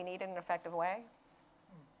getting what we need in an effective way?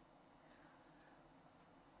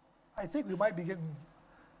 I think we might be getting,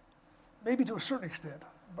 maybe to a certain extent,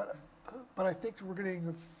 but I think we're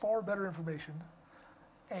getting far better information,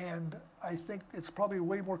 and I think it's probably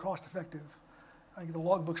way more cost effective. I think the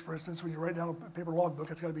logbooks, for instance, when you write down a paper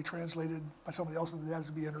logbook, it's got to be translated by somebody else and that has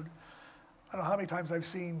to be entered. I don't know how many times I've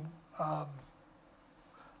seen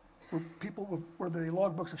where the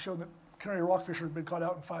logbooks have shown that Canary rockfish have been caught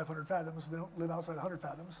out in 500 fathoms, they don't live outside 100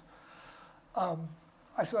 fathoms. I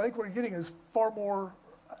think what you're getting is far more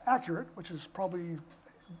accurate, which is probably,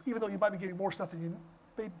 even though you might be getting more stuff than you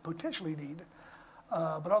may potentially need,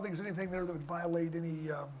 but I don't think there's anything there that would violate any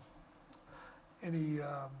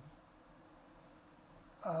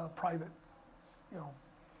private, you know,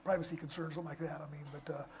 privacy concerns, something like that. I mean,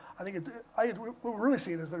 but I think what we're really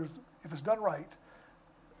seeing is if it's done right,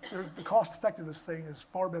 the cost effectiveness thing is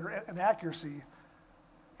far better, and the accuracy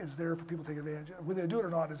is there for people to take advantage of. Whether they do it or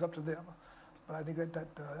not is up to them. But I think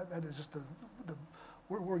that is just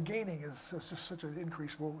we're gaining is just such an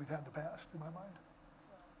increase from what we've had in the past, in my mind.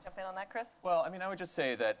 Jump in on that, Chris? Well, I mean, I would just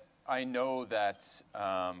say that I know that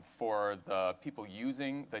for the people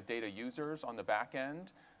using, the data users on the back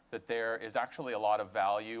end, that there is actually a lot of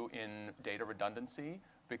value in data redundancy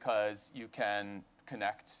because you can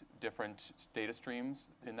connect different data streams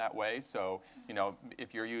in that way. So, you know,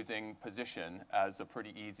 if you're using position as a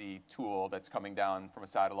pretty easy tool that's coming down from a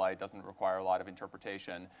satellite, doesn't require a lot of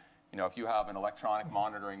interpretation. You know, if you have an electronic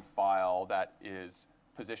monitoring file that is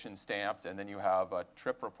position stamped, and then you have a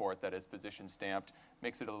trip report that is position stamped,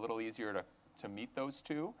 makes it a little easier to meet those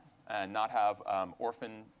two and not have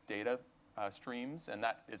orphan data streams. And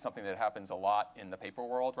that is something that happens a lot in the paper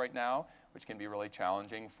world right now, which can be really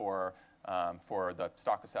challenging for the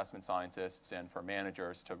stock assessment scientists and for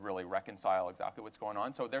managers to really reconcile exactly what's going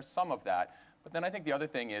on. So there's some of that. But then I think the other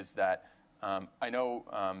thing is that I know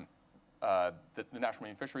the National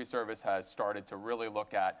Marine Fisheries Service has started to really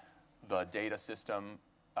look at the data system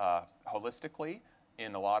holistically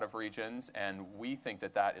in a lot of regions, and we think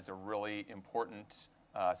that that is a really important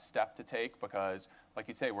step to take because, like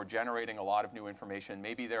you say, we're generating a lot of new information.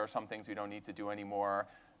 Maybe there are some things we don't need to do anymore.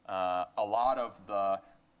 A lot of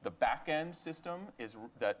the back-end system is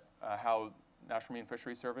that how National Marine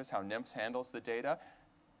Fisheries Service, how NMFS handles the data.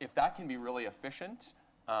 If that can be really efficient,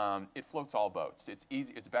 it floats all boats. It's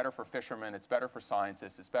easy. It's better for fishermen. It's better for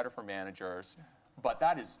scientists. It's better for managers. But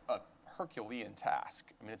that is a Herculean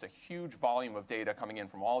task. I mean, it's a huge volume of data coming in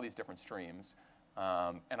from all these different streams.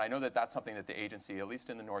 And I know that that's something that the agency, at least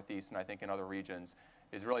in the Northeast and I think in other regions,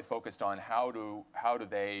 is really focused on how do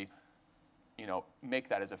they, you know, make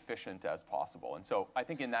that as efficient as possible. And so I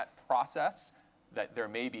think in that process that there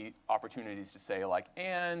may be opportunities to say like,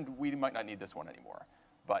 and we might not need this one anymore.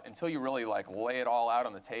 But until you really like lay it all out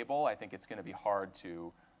on the table, I think it's going to be hard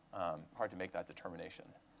to make that determination.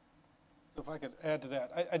 If I could add to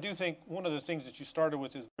that, I do think one of the things that you started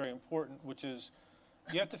with is very important, which is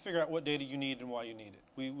you have to figure out what data you need and why you need it.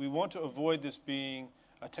 We want to avoid this being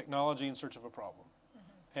a technology in search of a problem.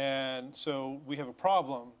 Mm-hmm. And so we have a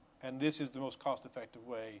problem, and this is the most cost-effective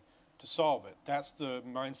way to solve it. That's the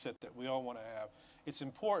mindset that we all want to have. It's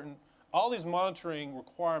important. All these monitoring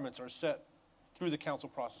requirements are set through the council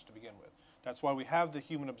process to begin with. That's why we have the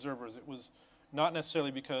human observers. It was not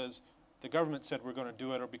necessarily because the government said we're going to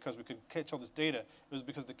do it or because we could catch all this data. It was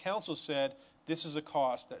because the council said this is a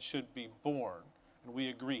cost that should be borne, and we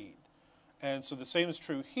agreed. And so the same is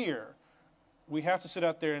true here. We have to sit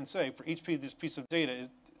out there and say, for each piece of data,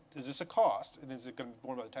 is this a cost? And is it going to be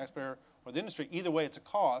borne by the taxpayer or the industry? Either way, it's a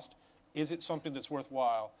cost. Is it something that's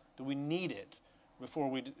worthwhile? Do we need it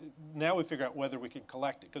before now we figure out whether we can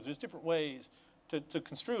collect it? Because there's different ways to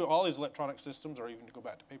construe all these electronic systems or even to go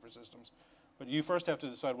back to paper systems. But you first have to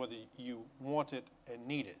decide whether you want it and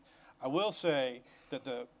need it. I will say that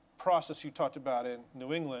the process you talked about in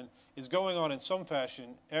New England is going on in some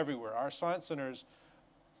fashion everywhere. Our science centers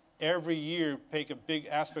every year take a big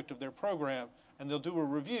aspect of their program and they'll do a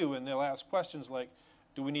review and they'll ask questions like,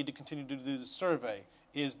 do we need to continue to do this survey?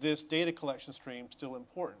 Is this data collection stream still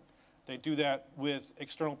important? They do that with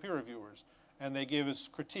external peer reviewers and they give us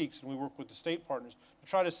critiques and we work with the state partners to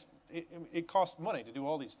try to, it costs money to do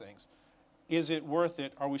all these things. Is it worth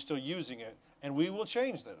it? Are we still using it? And we will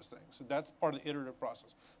change those things. So that's part of the iterative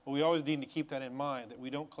process. But we always need to keep that in mind, that we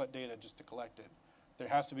don't collect data just to collect it. There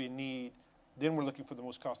has to be a need. Then we're looking for the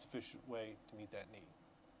most cost-efficient way to meet that need.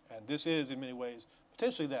 And this is, in many ways,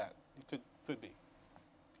 potentially that. It could be.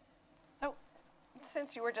 So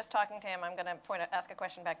since you were just talking to him, I'm going to ask a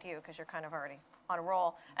question back to you because you're kind of already on a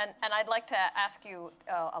roll. And I'd like to ask you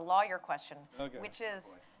a lawyer question, okay, which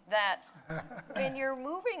is that when you're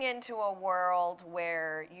moving into a world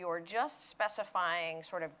where you're just specifying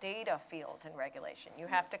sort of data fields in regulation, you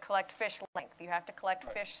have to collect fish length, you have to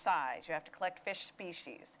collect fish size, you have to collect fish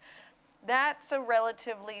species. That's a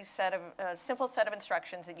relatively simple set of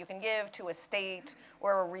instructions that you can give to a state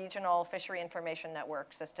or a regional fishery information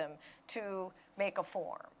network system to make a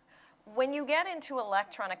form. When you get into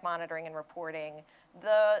electronic monitoring and reporting,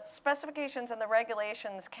 the specifications and the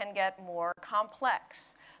regulations can get more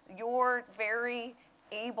complex. Your very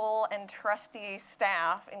able and trusty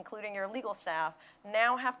staff, including your legal staff,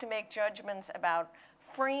 now have to make judgments about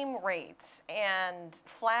frame rates and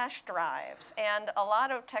flash drives and a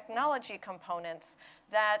lot of technology components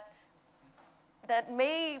that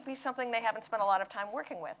may be something they haven't spent a lot of time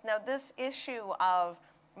working with. Now, this issue of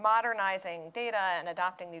modernizing data and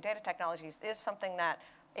adopting new data technologies is something that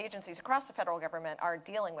agencies across the federal government are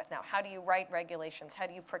dealing with now. How do you write regulations? How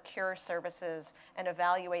do you procure services and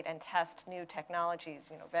evaluate and test new technologies?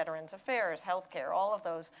 You know, Veterans Affairs, healthcare, all of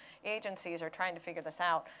those agencies are trying to figure this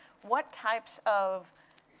out. What types of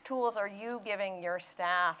tools are you giving your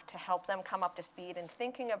staff to help them come up to speed and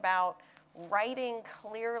thinking about writing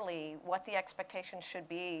clearly what the expectations should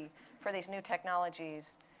be for these new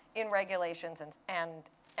technologies in regulations,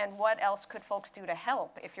 and what else could folks do to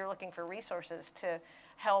help if you're looking for resources to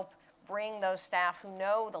help bring those staff who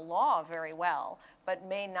know the law very well but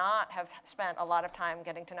may not have spent a lot of time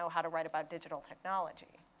getting to know how to write about digital technology?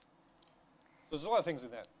 There's a lot of things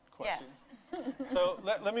in that question. Yes. So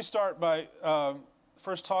let me start by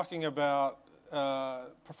first talking about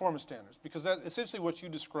performance standards, because that essentially what you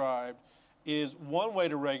described is one way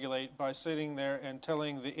to regulate by sitting there and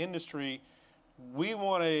telling the industry, we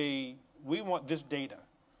want this data.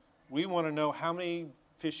 We want to know how many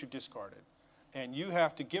fish you discarded. And you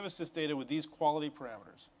have to give us this data with these quality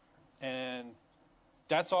parameters. And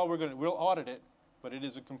that's all we'll audit it, but it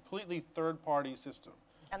is a completely third-party system.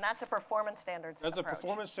 And that's a performance standards That's approach. a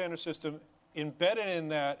performance standard system. Embedded in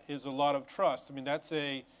that is a lot of trust. I mean, that's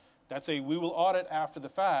a we will audit after the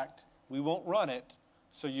fact. We won't run it.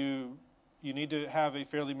 So you need to have a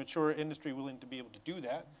fairly mature industry willing to be able to do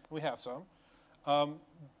that. We have some.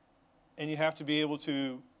 And you have to be able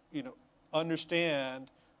to, understand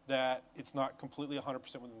that it's not completely 100%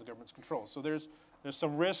 within the government's control. So there's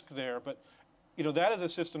some risk there, but that is a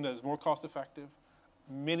system that is more cost effective.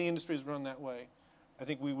 Many industries run that way. I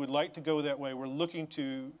think we would like to go that way. We're looking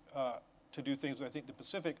to do things. I think the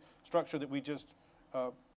Pacific structure that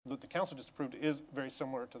that the council just approved is very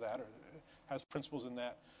similar to that, or has principles in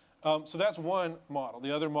that. So that's one model.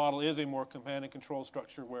 The other model is a more command and control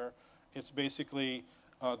structure where it's basically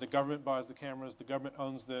the government buys the cameras, the government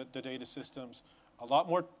owns the data systems, a lot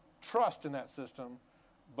more trust in that system,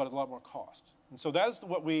 but a lot more cost. And so that's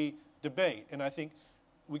what we debate, and I think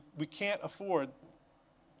we can't afford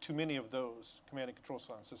too many of those command and control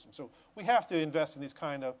systems. So we have to invest in these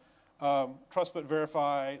kind of trust but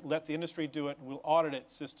verify, let the industry do it, and we'll audit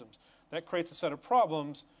it systems. That creates a set of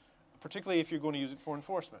problems, particularly if you're going to use it for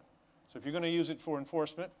enforcement. So if you're going to use it for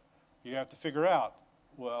enforcement, you have to figure out,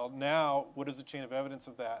 well, now what is the chain of evidence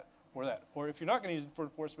of that or that? Or if you're not going to use it for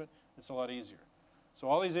enforcement, it's a lot easier. So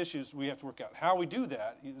all these issues we have to work out. How we do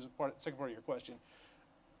that is the second part of your question.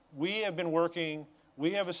 We have been working,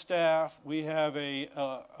 we have a staff, we have a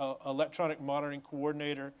electronic monitoring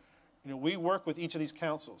coordinator. We work with each of these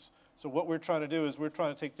councils. So what we're trying to do is we're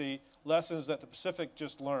trying to take the lessons that the Pacific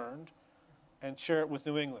just learned and share it with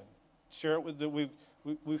New England. Share it with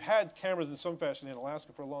we've had cameras in some fashion in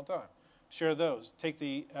Alaska for a long time. Share those. Take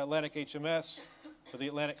the Atlantic HMS, or the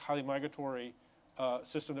Atlantic Highly Migratory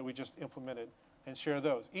system that we just implemented, and share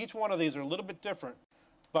those. Each one of these are a little bit different,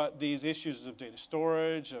 but these issues of data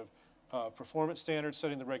storage, of performance standards,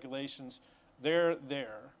 setting the regulations, they're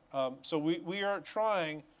there. So we are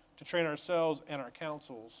trying to train ourselves and our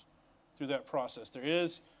councils through that process. There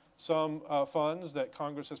is some funds that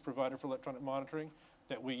Congress has provided for electronic monitoring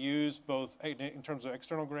that we use both in terms of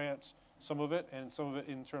external grants, some of it, and some of it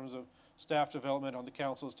in terms of staff development on the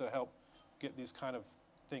councils to help get these kind of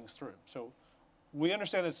things through. So we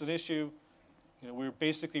understand it's an issue. We're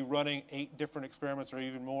basically running 8 different experiments or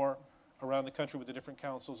even more around the country with the different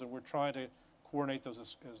councils, and we're trying to coordinate those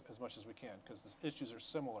as much as we can because the issues are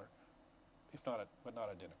similar, but not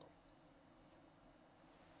identical.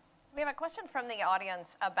 So we have a question from the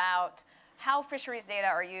audience about how fisheries data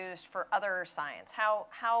are used for other science,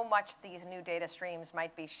 how much these new data streams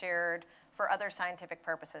might be shared for other scientific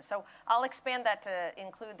purposes. So I'll expand that to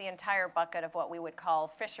include the entire bucket of what we would call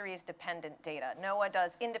fisheries-dependent data. NOAA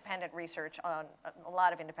does independent research on, a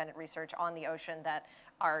lot of independent research on the ocean that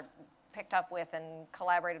are picked up with and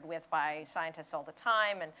collaborated with by scientists all the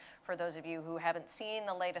time. And for those of you who haven't seen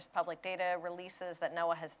the latest public data releases that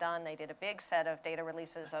NOAA has done, they did a big set of data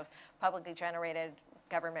releases of publicly generated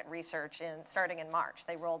government research starting in March.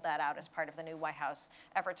 They rolled that out as part of the new White House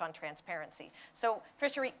efforts on transparency. So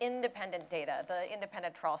fishery independent data, the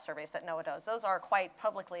independent trawl surveys that NOAA does, those are quite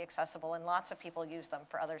publicly accessible and lots of people use them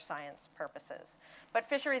for other science purposes. But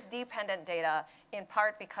fisheries dependent data, in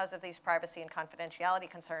part because of these privacy and confidentiality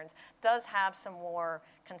concerns, does have some more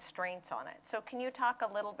constraints on it. So can you talk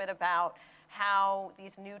a little bit about how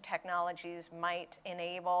these new technologies might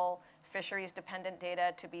enable fisheries-dependent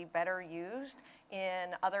data to be better used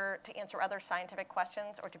to answer other scientific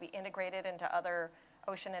questions or to be integrated into other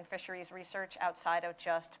ocean and fisheries research outside of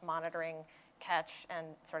just monitoring, catch, and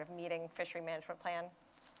sort of meeting fishery management plan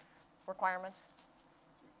requirements?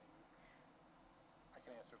 I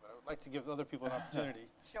can answer like to give other people an opportunity.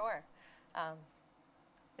 Sure.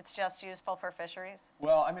 It's just useful for fisheries?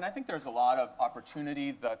 Well, I mean, I think there's a lot of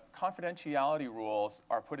opportunity. The confidentiality rules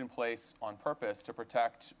are put in place on purpose to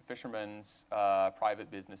protect fishermen's private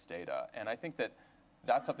business data. And I think that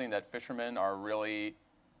that's something that fishermen are really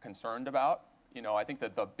concerned about. You know, I think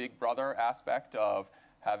that the big brother aspect of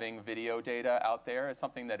having video data out there is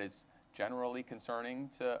something that is generally concerning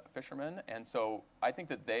to fishermen. And so I think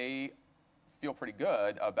that they feel pretty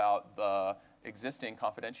good about the existing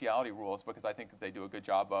confidentiality rules because I think that they do a good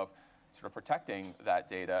job of sort of protecting that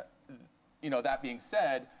data. You know, that being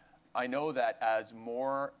said, I know that as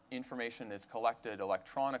more information is collected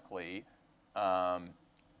electronically,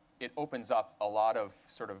 it opens up a lot of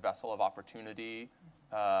sort of vessel of opportunity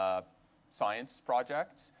science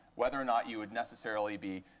projects. Whether or not you would necessarily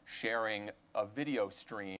be sharing a video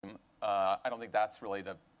stream, I don't think that's really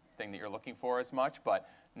the thing that you're looking for as much, but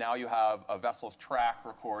now you have a vessel's track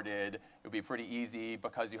recorded. It would be pretty easy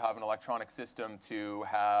because you have an electronic system to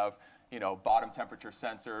have, you know, bottom temperature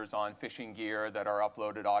sensors on fishing gear that are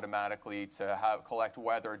uploaded automatically to collect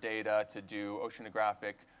weather data, to do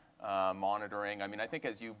oceanographic monitoring. I mean, I think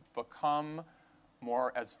as you become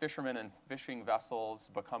more, as fishermen and fishing vessels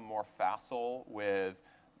become more facile with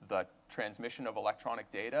the transmission of electronic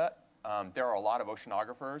data, there are a lot of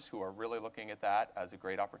oceanographers who are really looking at that as a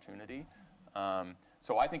great opportunity.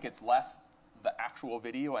 So I think it's less the actual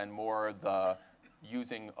video and more the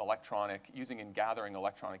using and gathering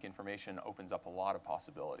electronic information opens up a lot of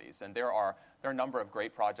possibilities. And there are a number of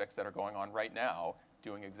great projects that are going on right now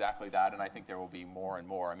doing exactly that, and I think there will be more and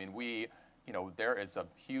more. I mean, you know, there is a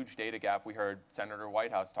huge data gap. We heard Senator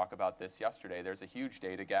Whitehouse talk about this yesterday. There's a huge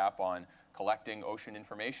data gap on collecting ocean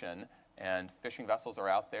information, and fishing vessels are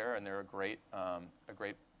out there, and they're a great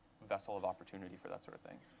vessel of opportunity for that sort of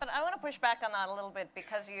thing. But I want to push back on that a little bit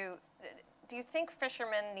because do you think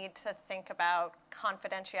fishermen need to think about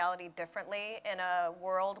confidentiality differently in a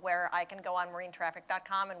world where I can go on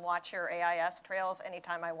marinetraffic.com and watch your AIS trails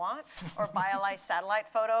anytime I want, or buy a live satellite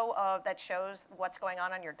photo that shows what's going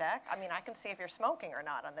on your deck? I mean, I can see if you're smoking or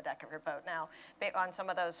not on the deck of your boat now on some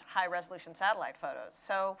of those high-resolution satellite photos.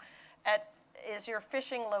 So is your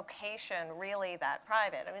fishing location really that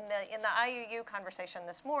private? I mean, in the IUU conversation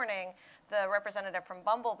this morning, the representative from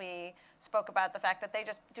Bumblebee spoke about the fact that they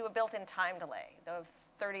just do a built-in time delay of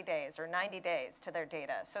 30 days or 90 days to their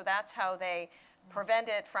data. So that's how they prevent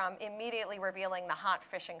it from immediately revealing the hot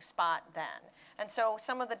fishing spot then. And so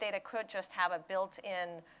some of the data could just have a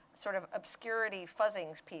built-in sort of obscurity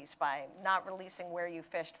fuzzing piece by not releasing where you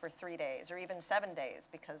fished for 3 days or even 7 days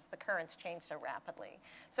because the currents change so rapidly.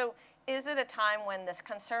 So is it a time when this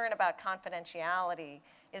concern about confidentiality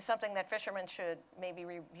is something that fishermen should maybe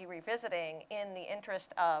be revisiting in the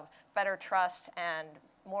interest of better trust and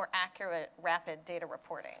more accurate, rapid data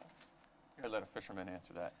reporting? Here, let a fisherman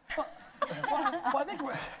answer that. Well, I think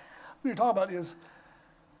what you're talking about is,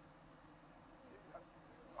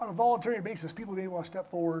 on a voluntary basis, people may want to step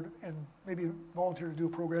forward and maybe volunteer to do a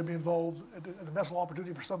program, be involved as a vessel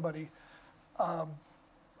opportunity for somebody. I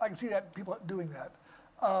can see that people doing that.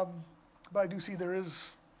 But I do see there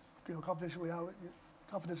is, you know,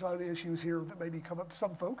 confidentiality issues here that maybe come up to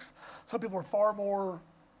some folks. Some people are far more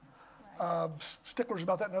sticklers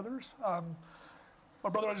about that than others. My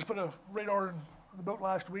brother and I just put a radar in the boat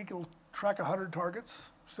last week. It'll track 100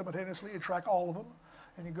 targets simultaneously and track all of them.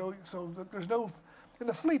 And you go, so there's no, in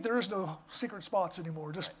the fleet, there is no secret spots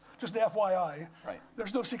anymore. Just an FYI. Right.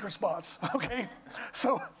 There's no secret spots, okay?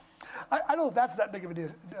 So I don't know if that's that big of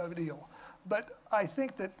a deal. But I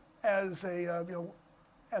think that as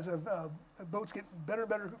boats get better and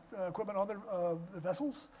better equipment on the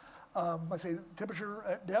vessels, I say temperature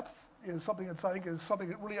at depth is something that I think is something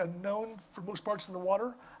that really unknown for most parts of the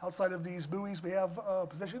water outside of these buoys we have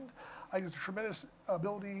positioned. I think there's a tremendous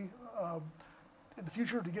ability in the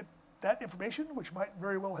future to get that information, which might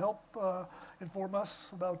very well help inform us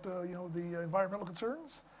about the environmental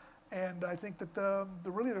concerns. And I think that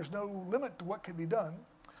really there's no limit to what can be done.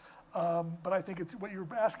 But I think it's what you're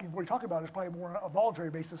asking, what you're talking about is probably more on a voluntary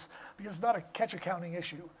basis because it's not a catch accounting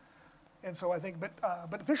issue. And so I think,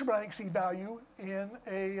 but fishermen I think see value in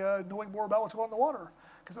knowing more about what's going on in the water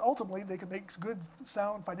because ultimately they can make good,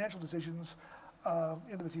 sound financial decisions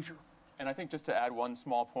into the future. And I think just to add one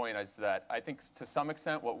small point is that I think to some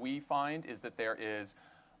extent what we find is that there is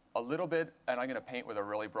a little bit, and I'm going to paint with a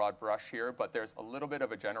really broad brush here, but there's a little bit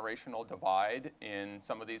of a generational divide in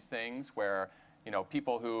some of these things where, you know,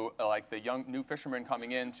 people who, like the new fishermen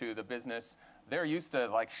coming into the business, they're used to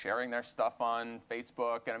like sharing their stuff on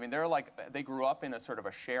Facebook. And I mean, they grew up in a sort of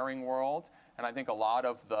a sharing world. And I think a lot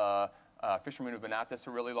of the Fishermen who've been at this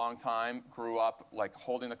a really long time grew up like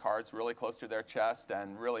holding the cards really close to their chest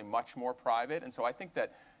and really much more private. And so I think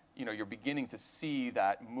that you're beginning to see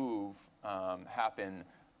that move happen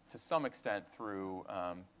to some extent through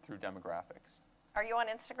demographics. Are you on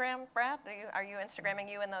Instagram, Brad? Are you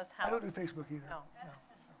Instagramming you in those houses? I don't do Facebook either. No.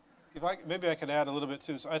 No. Maybe I could add a little bit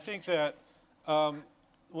to this. I think that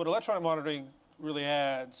what electronic monitoring really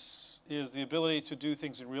adds is the ability to do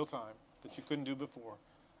things in real time that you couldn't do before,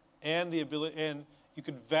 and you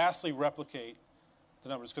could vastly replicate the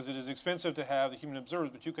numbers, because it is expensive to have the human observers,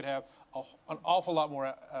 but you could have an awful lot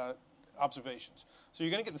more observations. So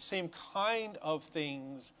you're going to get the same kind of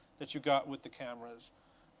things that you got with the cameras,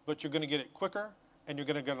 but you're going to get it quicker, and you're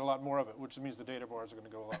going to get a lot more of it, which means the data bars are going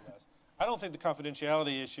to go a lot less. I don't think the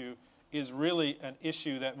confidentiality issue is really an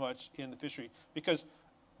issue that much in the fishery, because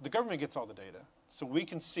the government gets all the data, so we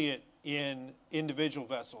can see it in individual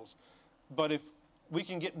vessels. But if we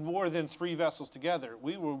can get more than 3 vessels together,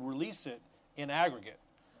 we will release it in aggregate,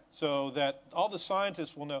 so that all the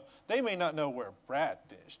scientists will know. They may not know where Brad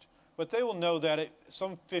fished, but they will know that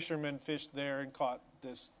some fishermen fished there and caught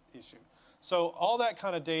this issue. So all that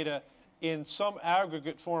kind of data in some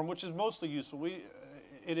aggregate form, which is mostly useful.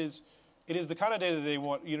 It is the kind of data they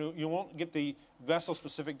want. You won't get the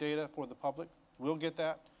vessel-specific data for the public. We'll get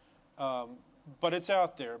that, but it's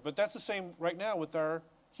out there. But that's the same right now with our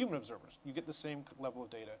human observers. You get the same level of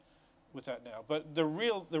data with that now. But the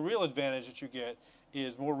real advantage that you get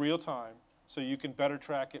is more real time, so you can better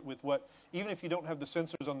track it with even if you don't have the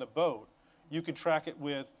sensors on the boat, you can track it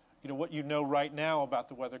with what you know right now about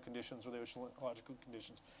the weather conditions or the oceanological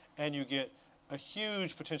conditions, and you get a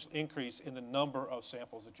huge potential increase in the number of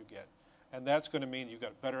samples that you get. And that's going to mean you've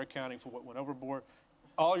got better accounting for what went overboard.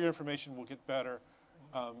 All your information will get better.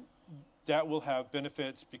 That will have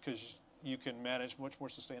benefits because you can manage much more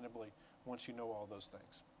sustainably once you know all those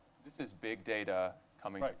things. This is big data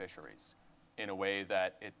coming to fisheries in a way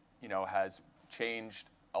that it has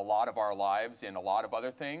changed a lot of our lives in a lot of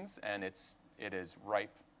other things, and it is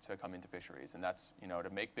ripe to come into fisheries. And that's, to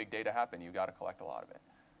make big data happen, you've got to collect a lot of it.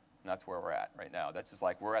 And that's where we're at right now. That's just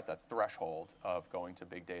like we're at the threshold of going to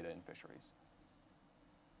big data in fisheries.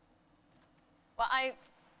 Well,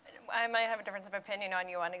 I might have a difference of opinion on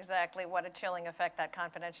you on exactly what a chilling effect that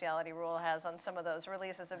confidentiality rule has on some of those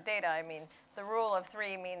releases of data. I mean, the rule of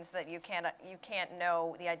 3 means that you can't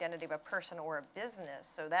know the identity of a person or a business.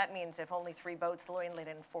 So that means if only 3 boats landed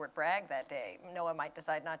in Fort Bragg that day, NOAA might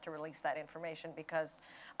decide not to release that information because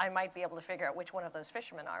I might be able to figure out which one of those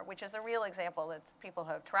fishermen are, which is a real example that people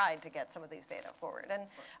have tried to get some of these data forward. And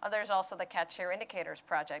there's also the Catch Share Indicators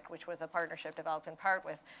project, which was a partnership developed in part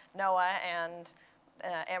with NOAA and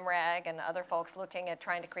MRAG and other folks looking at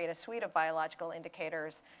trying to create a suite of biological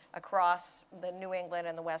indicators across the New England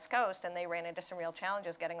and the West Coast, and they ran into some real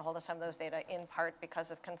challenges getting a hold of some of those data, in part because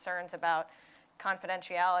of concerns about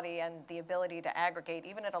confidentiality and the ability to aggregate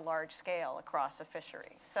even at a large scale across a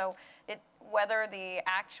fishery. So whether the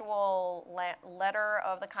actual letter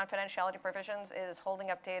of the confidentiality provisions is holding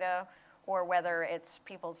up data or whether it's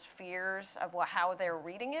people's fears of how they're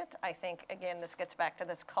reading it, I think, again, this gets back to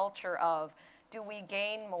this culture of, do we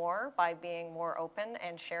gain more by being more open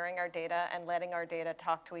and sharing our data and letting our data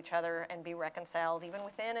talk to each other and be reconciled even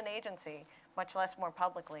within an agency, much less more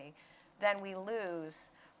publicly, than we lose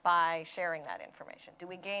by sharing that information? Do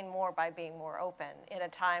we gain more by being more open in a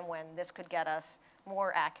time when this could get us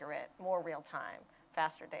more accurate, more real time,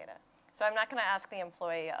 faster data? So I'm not going to ask the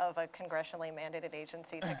employee of a congressionally mandated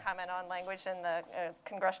agency to comment on language in the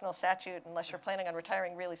congressional statute unless you're planning on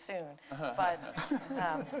retiring really soon. But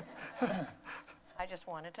I just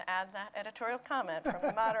wanted to add that editorial comment from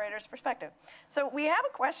the moderator's perspective. So we have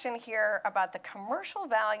a question here about the commercial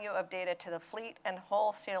value of data to the fleet and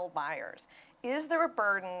wholesale buyers. Is there a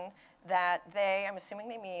burden that I'm assuming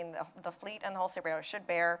they mean the fleet and the wholesale buyers should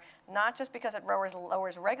bear, not just because it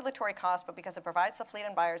lowers regulatory costs, but because it provides the fleet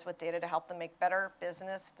and buyers with data to help them make better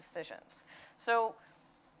business decisions? So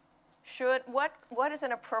what is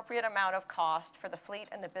an appropriate amount of cost for the fleet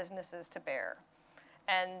and the businesses to bear?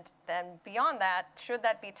 And then beyond that, should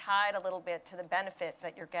that be tied a little bit to the benefit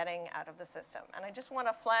that you're getting out of the system? And I just want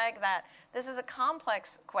to flag that this is a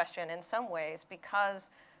complex question in some ways, because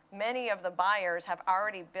many of the buyers have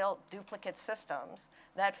already built duplicate systems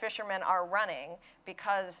that fishermen are running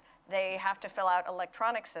because they have to fill out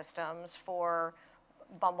electronic systems for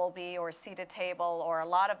Bumblebee or Sea to Table or a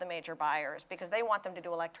lot of the major buyers because they want them to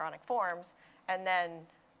do electronic forms, and then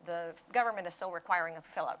the government is still requiring them to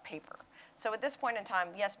fill out paper. So at this point in time,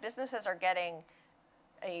 yes, businesses are getting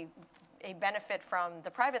a benefit from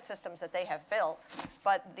the private systems that they have built,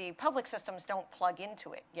 but the public systems don't plug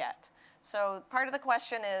into it yet. So part of the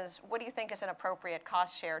question is, what do you think is an appropriate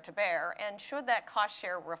cost share to bear? And should that cost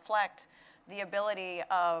share reflect the ability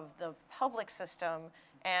of the public system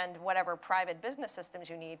and whatever private business systems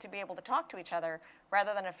you need to be able to talk to each other,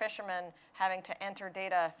 rather than a fisherman having to enter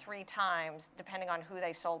data 3 times, depending on who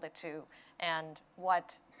they sold it to and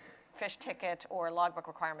what fish ticket or logbook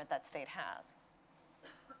requirement that state has?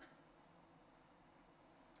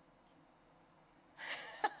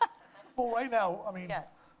 Well, right now, I mean, Yeah.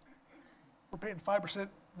 we're paying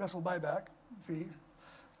 5% vessel buyback fee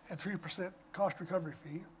and 3% cost recovery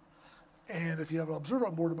fee. And if you have an observer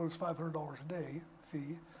on board, it's $500 a day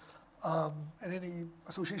fee, and any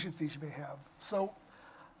association fees you may have. So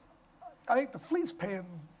I think the fleet's paying,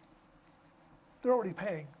 they're already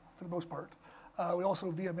paying for the most part. We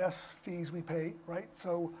also VMS fees we pay, right?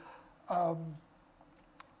 So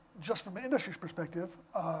just from an industry's perspective,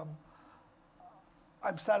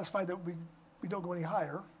 I'm satisfied that we don't go any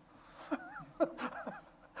higher.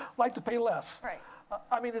 Like to pay less. Right.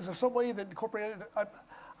 I mean, is there some way that incorporated?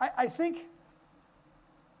 I think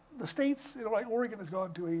the states, like Oregon has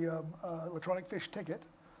gone to a electronic fish ticket.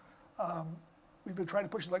 We've been trying to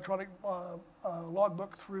push electronic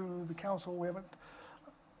logbook through the council. We haven't.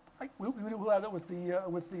 We'll have that with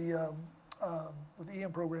the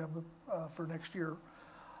EM program for next year.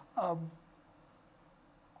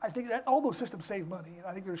 I think that all those systems save money.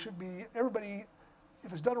 I think there should be, everybody,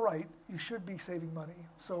 if it's done right, you should be saving money.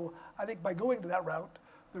 So I think by going to that route,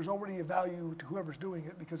 there's already a value to whoever's doing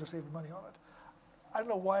it because they're saving money on it. I don't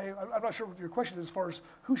know why, I'm not sure what your question is as far as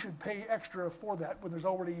who should pay extra for that when there's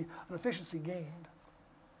already an efficiency gained.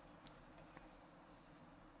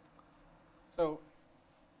 So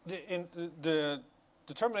the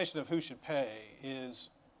determination of who should pay is,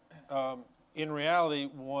 in reality,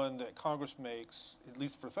 one that Congress makes, at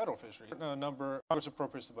least for federal fishery. Congress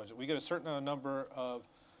appropriates the budget. We get a certain number of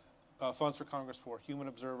funds for Congress for human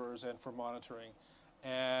observers and for monitoring.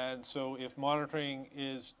 And so if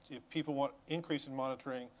if people want increase in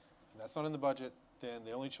monitoring, and that's not in the budget, then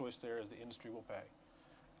the only choice there is the industry will pay.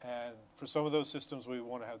 And for some of those systems, we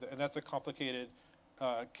want to have that. And that's a complicated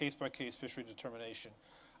case-by-case fishery determination.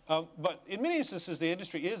 But in many instances, the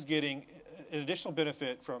industry is getting an additional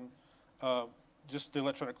benefit from just the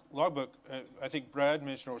electronic logbook. I think Brad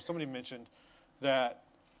mentioned, or somebody mentioned, that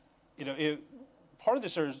part of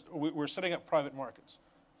this is we're setting up private markets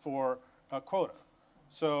for quota.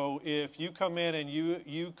 So if you come in and you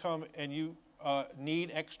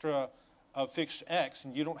need extra fish X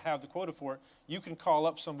and you don't have the quota for it, you can call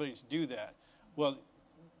up somebody to do that. Well,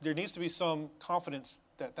 there needs to be some confidence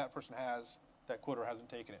that that person has that quota or hasn't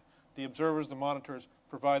taken it. The observers, the monitors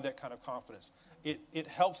provide that kind of confidence. It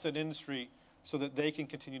helps that industry so that they can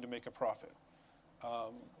continue to make a profit.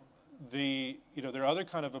 There are other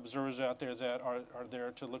kind of observers out there that are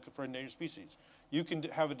there to look for endangered species. You can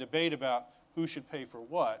have a debate about who should pay for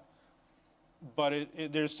what, but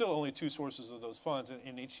there's still only 2 sources of those funds,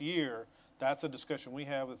 and each year, that's a discussion we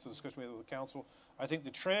have, that's a discussion we have with the council. I think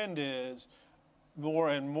the trend is more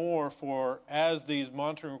and more as these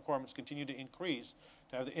monitoring requirements continue to increase,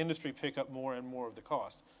 to have the industry pick up more and more of the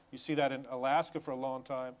cost. You see that in Alaska for a long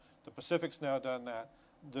time. The Pacific's now done that.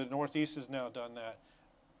 The Northeast has now done that.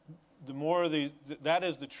 The more that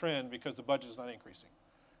is the trend because the budget is not increasing,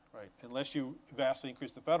 right? Unless you vastly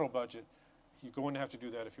increase the federal budget, you're going to have to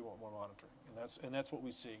do that if you want more monitoring, and that's what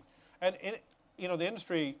we see. And the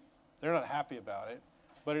industry, they're not happy about it,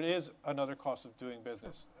 but it is another cost of doing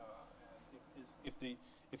business.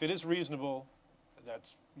 If it is reasonable,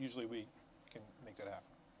 that's usually we can make that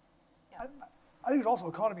happen. I think there's also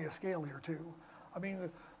economy of scale here too. I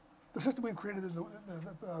mean, the system we've created in the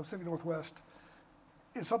Pacific Northwest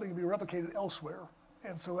is something that can be replicated elsewhere.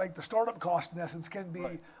 And so like the startup cost in essence can be,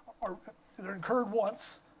 they're incurred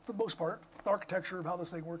once for the most part, the architecture of how this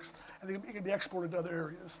thing works, and it can be exported to other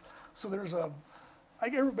areas. So there's I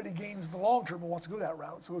think everybody gains in the long term and wants to go that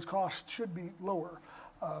route. So those costs should be lower.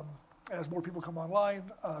 As more people come online,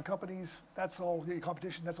 companies, that's all, the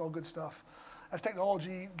competition, that's all good stuff. As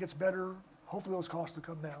technology gets better, hopefully those costs will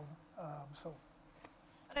come down.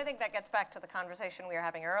 And I think that gets back to the conversation we were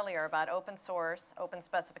having earlier about open source, open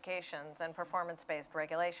specifications, and performance-based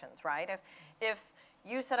regulations, right? If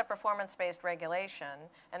you set a performance-based regulation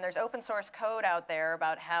and there's open source code out there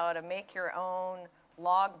about how to make your own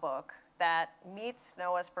logbook that meets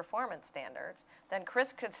NOAA's performance standards, then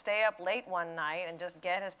Chris could stay up late one night and just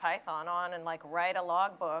get his Python on and like write a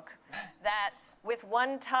logbook that with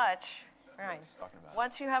one touch, right?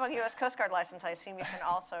 Once you have a U.S. Coast Guard license, I assume you can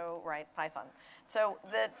also write Python. So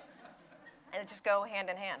and just go hand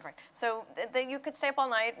in hand, right? So you could stay up all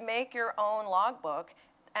night, make your own logbook.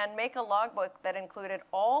 and make a logbook that included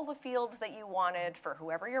all the fields that you wanted for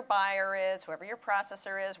whoever your buyer is, whoever your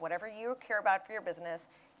processor is, whatever you care about for your business,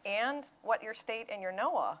 and what your state and your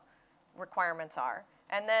NOAA requirements are.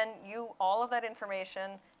 And then all of that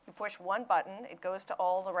information, you push one button, it goes to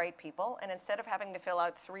all the right people, and instead of having to fill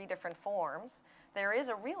out 3 different forms, there is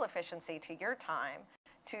a real efficiency to your time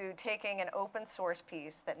to taking an open source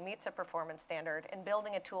piece that meets a performance standard and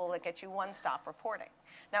building a tool that gets you one-stop reporting.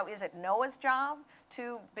 Now, is it NOAA's job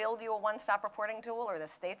to build you a one-stop reporting tool or the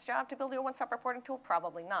state's job to build you a one-stop reporting tool?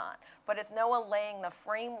 Probably not. But is NOAA laying the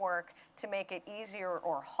framework to make it easier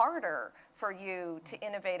or harder for you to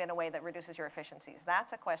innovate in a way that reduces your efficiencies?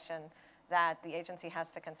 That's a question that the agency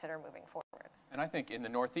has to consider moving forward. And I think in the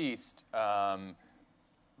Northeast,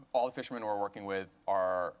 all the fishermen we're working with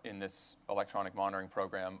are in this electronic monitoring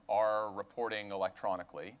program are reporting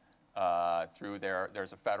electronically through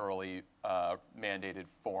there's a federally mandated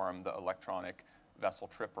form, the electronic vessel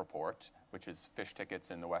trip report, which is fish tickets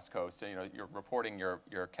in the West Coast. So, you're reporting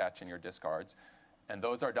your catch and your discards, and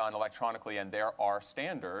those are done electronically, and there are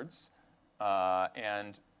standards.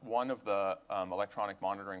 And one of the electronic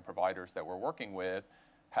monitoring providers that we're working with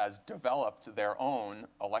has developed their own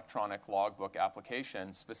electronic logbook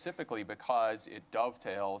application specifically because it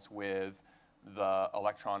dovetails with the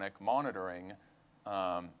electronic monitoring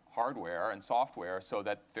hardware and software so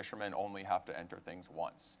that fishermen only have to enter things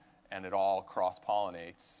once. And it all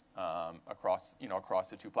cross-pollinates across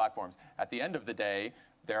the 2 platforms. At the end of the day,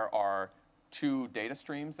 there are 2 data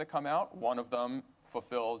streams that come out. One of them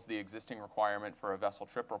fulfills the existing requirement for a vessel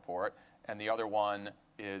trip report, and the other one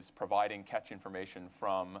is providing catch information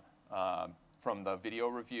from the video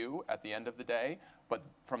review at the end of the day. But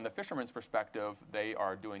from the fisherman's perspective, they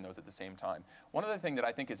are doing those at the same time. One other thing that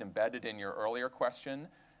I think is embedded in your earlier question,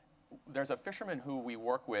 there's a fisherman who we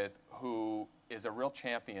work with who is a real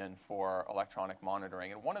champion for electronic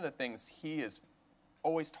monitoring. And one of the things he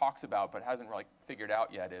always talks about but hasn't really figured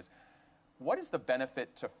out yet is, what is the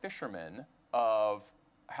benefit to fishermen of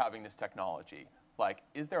having this technology? Like,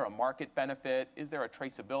 is there a market benefit? Is there a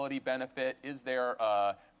traceability benefit? Is there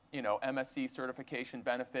a MSC certification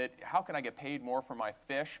benefit? How can I get paid more for my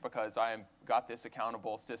fish because I've got this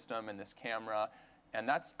accountable system and this camera?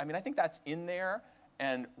 And I think that's in there,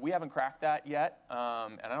 and we haven't cracked that yet,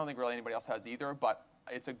 and I don't think really anybody else has either, but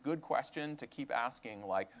it's a good question to keep asking,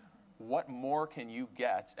 like, what more can you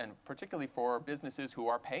get? And particularly for businesses who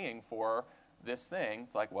are paying for this thing,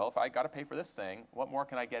 it's like, well, if I got to pay for this thing, what more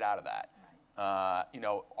can I get out of that?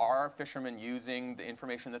 Are fishermen using the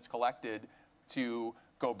information that's collected to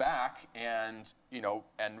go back and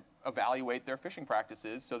evaluate their fishing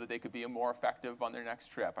practices so that they could be more effective on their next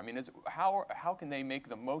trip? I mean, how can they make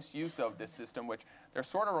the most use of this system, which they're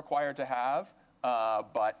sort of required to have,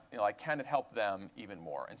 but can it help them even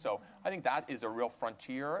more? And so I think that is a real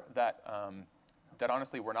frontier that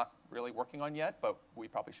honestly we're not really working on yet, but we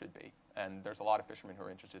probably should be. And there's a lot of fishermen who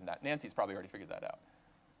are interested in that. Nancy's probably already figured that out.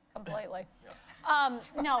 Completely.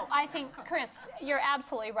 No, I think, Chris, you're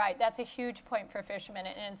absolutely right. That's a huge point for fishermen,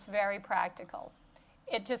 and it's very practical.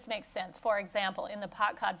 It just makes sense. For example, in the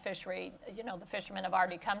pot cod fishery, the fishermen have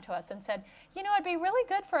already come to us and said, it'd be really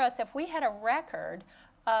good for us if we had a record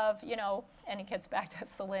of, and it gets back to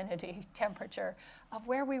salinity, temperature, of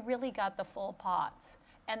where we really got the full pots.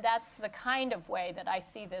 And that's the kind of way that I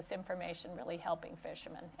see this information really helping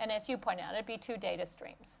fishermen. And as you point out, it'd be 2 data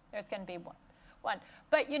streams. There's going to be one.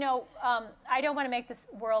 But, I don't want to make this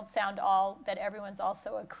world sound that everyone's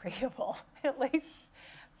also agreeable. At least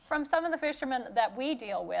from some of the fishermen that we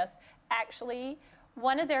deal with, actually,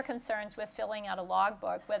 one of their concerns with filling out a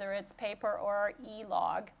logbook, whether it's paper or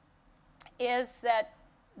e-log, is that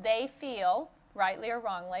they feel, rightly or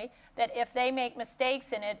wrongly, that if they make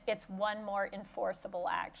mistakes in it, it's one more enforceable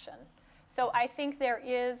action. So I think there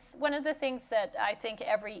is, one of the things that I think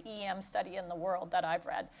every EM study in the world that I've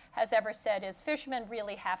read has ever said is fishermen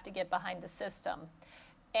really have to get behind the system.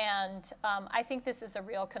 And I think this is a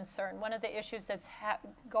real concern. One of the issues that's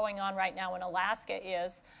going on right now in Alaska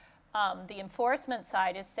is the enforcement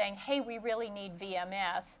side is saying, hey, we really need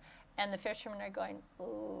VMS. And the fishermen are going,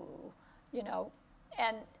 ooh,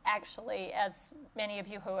 And actually, as many of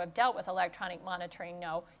you who have dealt with electronic monitoring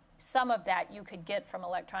know, some of that you could get from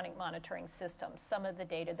electronic monitoring systems, some of the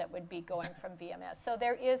data that would be going from VMS. So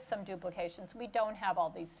there is some duplications. We don't have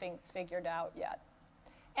all these things figured out yet.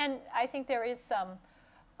 And I think there is some,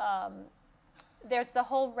 there's the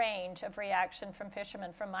whole range of reaction from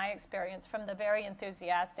fishermen, from my experience, from the very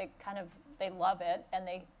enthusiastic, kind of, they love it, and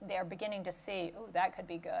they're beginning to see, ooh, that could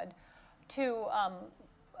be good, to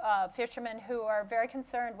fishermen who are very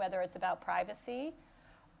concerned, whether it's about privacy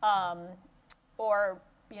or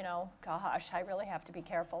you know, gosh, I really have to be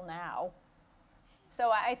careful now. So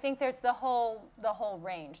I think there's the whole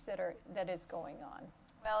range that is going on.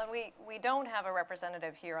 Well, and we don't have a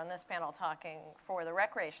representative here on this panel talking for the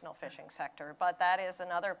recreational fishing sector, but that is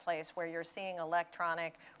another place where you're seeing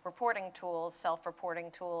electronic reporting tools,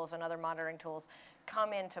 self-reporting tools, and other monitoring tools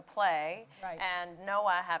come into play, Right. and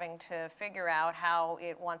NOAA having to figure out how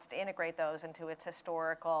it wants to integrate those into its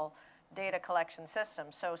historical data collection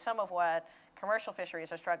system. So some of what commercial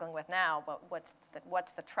fisheries are struggling with now, but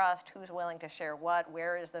what's the trust, who's willing to share what,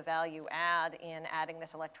 where is the value add in adding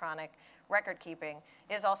this electronic record keeping,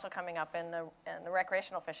 is also coming up in the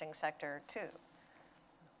recreational fishing sector too.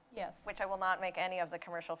 Yes. Which I will not make any of the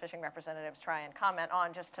commercial fishing representatives try and comment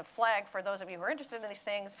on, just to flag for those of you who are interested in these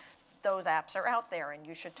things, those apps are out there, and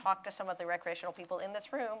you should talk to some of the recreational people in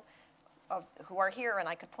this room who are here, and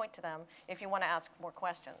I could point to them if you want to ask more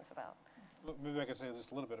questions about. Maybe I could say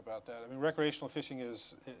just a little bit about that. I mean, recreational fishing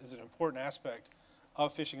is an important aspect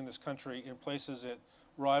of fishing in this country in places it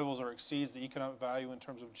rivals or exceeds the economic value in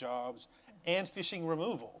terms of jobs and fishing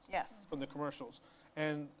removal Yes. from the commercials.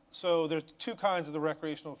 And so there's two kinds of the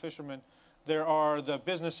recreational fishermen. There are the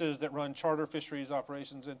businesses that run charter fisheries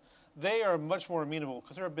operations, and they are much more amenable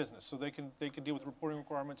because they're a business, so they can deal with reporting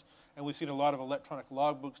requirements, and we've seen a lot of electronic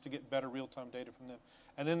logbooks to get better real-time data from them.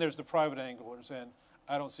 And then there's the private anglers, and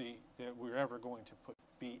I don't see that we're ever going to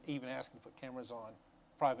be even asking to put cameras on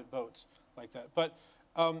private boats like that. But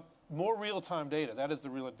more real-time data, that is the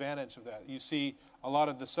real advantage of that. You see a lot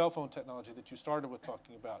of the cell phone technology that you started with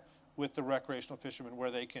talking about with the recreational fishermen, where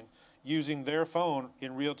they can, using their phone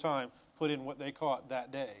in real time, put in what they caught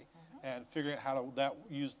that day, and figuring out how to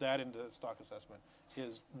use that into stock assessment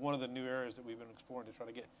is one of the new areas that we've been exploring to try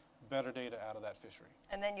to get better data out of that fishery.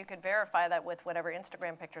 And then you could verify that with whatever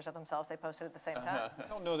Instagram pictures of themselves they posted at the same time. I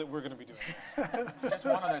don't know that we're going to be doing that. Just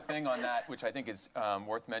one other thing on that, which I think is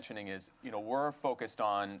worth mentioning, is we're focused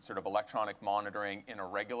on sort of electronic monitoring in a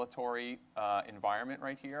regulatory environment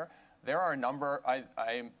right here. There are a number.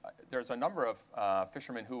 There's a number of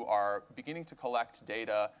fishermen who are beginning to collect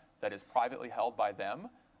data that is privately held by them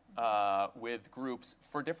with groups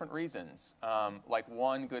for different reasons. Like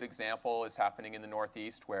one good example is happening in the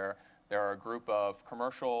Northeast, where there are a group of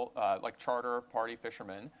commercial, like charter party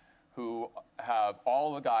fishermen, who have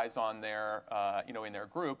all the guys on their, in their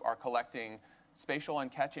group are collecting spatial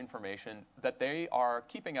and catch information that they are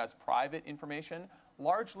keeping as private information,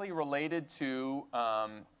 largely related to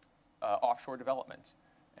offshore development.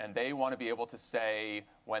 And they want to be able to say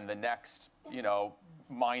when the next,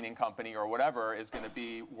 mining company or whatever is going to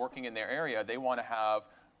be working in their area, they want to have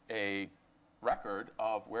a record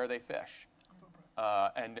of where they fish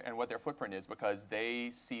and what their footprint is, because they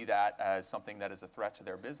see that as something that is a threat to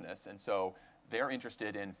their business. And so they're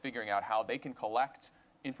interested in figuring out how they can collect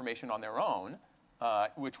information on their own,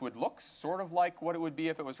 which would look sort of like what it would be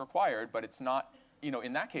if it was required, but it's not,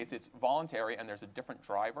 in that case, it's voluntary and there's a different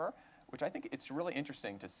driver, which I think it's really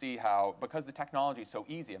interesting to see how, because the technology is so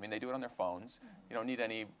easy. I mean, they do it on their phones. You don't need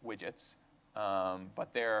any widgets,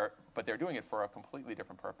 but they're doing it for a completely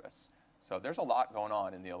different purpose. So there's a lot going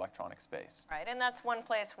on in the electronic space. Right, and that's one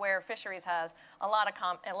place where fisheries has a lot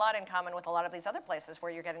in common with a lot of these other places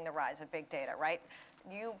where you're getting the rise of big data, right?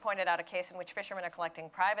 You pointed out a case in which fishermen are collecting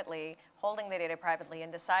privately, holding the data privately,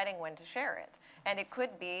 and deciding when to share it. And it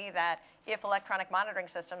could be that if electronic monitoring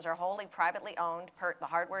systems are wholly privately owned, the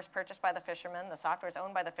hardware is purchased by the fishermen, the software is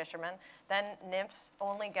owned by the fishermen, then NIMS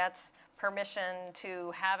only gets permission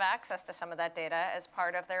to have access to some of that data as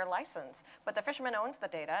part of their license. But the fisherman owns the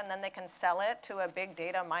data, and then they can sell it to a big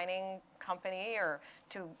data mining company or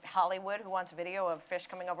to Hollywood, who wants video of fish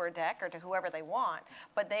coming over a deck, or to whoever they want.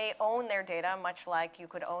 But they own their data, much like you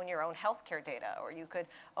could own your own healthcare data, or you could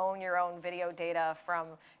own your own video data from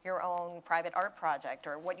your own private art project,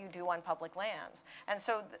 or what you do on public lands. And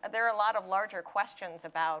so there are a lot of larger questions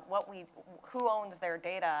about who owns their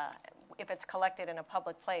data, if it's collected in a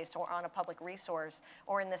public place or on a public resource,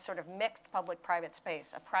 or in this sort of mixed public-private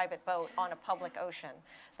space, a private boat on a public ocean,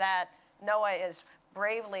 that NOAA is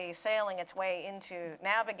bravely sailing its way into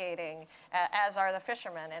navigating, as are the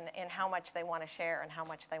fishermen, in how much they want to share and how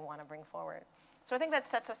much they want to bring forward. So I think that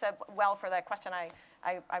sets us up well for that question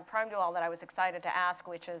I primed you all that I was excited to ask,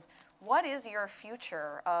 which is, what is your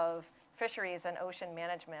future of fisheries and ocean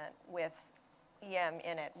management with EM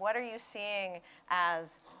in it? What are you seeing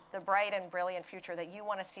as the bright and brilliant future that you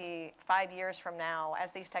want to see 5 years from now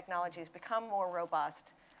as these technologies become more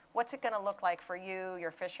robust? What's it going to look like for you,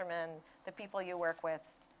 your fishermen, the people you work with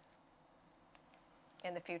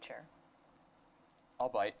in the future? I'll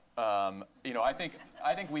bite. I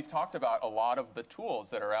think we've talked about a lot of the tools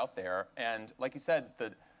that are out there, and like you said,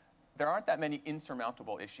 the there aren't that many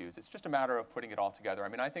insurmountable issues. It's just a matter of putting it all together. I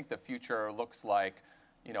mean, I think the future looks like,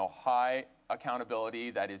 you know, high accountability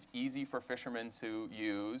that is easy for fishermen to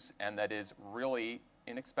use and that is really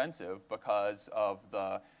inexpensive because of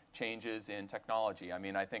the changes in technology. I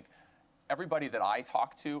mean, I think everybody that I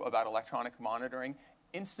talk to about electronic monitoring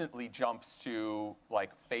instantly jumps to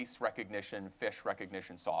like face recognition, fish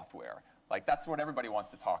recognition software. Like that's what everybody wants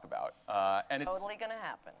to talk about. And it's Totally going to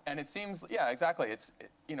happen. And it seems, yeah, exactly.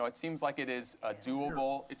 You know, it seems like it is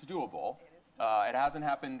doable. It's doable. It hasn't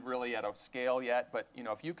happened really at a scale yet, but you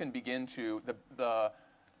know, if you can begin to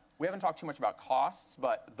we haven't talked too much about costs,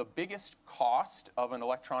 but the biggest cost of an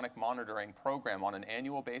electronic monitoring program on an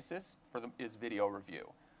annual basis is video review,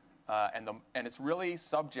 and it's really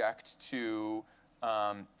subject to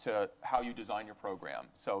how you design your program.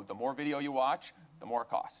 So the more video you watch, the more it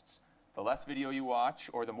costs. The less video you watch,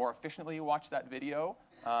 or the more efficiently you watch that video,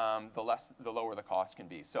 the lower the cost can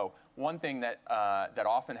be. So one thing that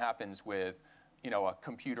often happens with, you know, a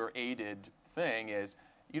computer-aided thing is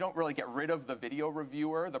you don't really get rid of the video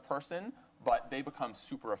reviewer, the person, but they become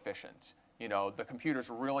super efficient. You know, the computer's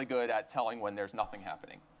really good at telling when there's nothing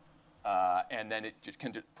happening. And then it just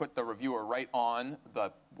can put the reviewer right on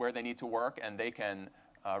where they need to work, and they can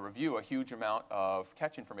review a huge amount of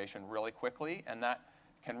catch information really quickly, and that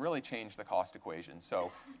can really change the cost equation.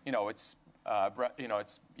 So, you know, it's $500,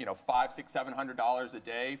 $600, $700 a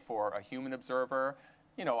day for a human observer.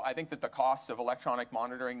 You know, I think that the costs of electronic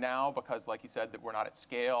monitoring now, because like you said, that we're not at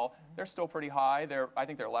scale, they're still pretty high. I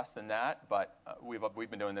think they're less than that, but we've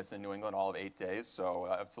been doing this in New England all of 8 days,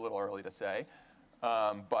 so it's a little early to say.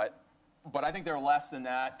 But I think they're less than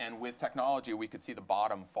that, and with technology, we could see the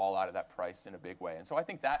bottom fall out of that price in a big way. And so I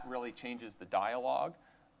think that really changes the dialogue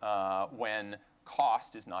when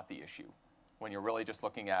cost is not the issue. When you're really just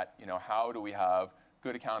looking at, you know, how do we have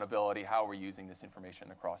good accountability, how we're using this information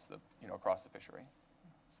across the fishery.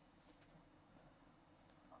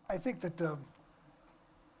 I think that, I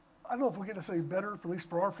don't know if we're going to say better, at least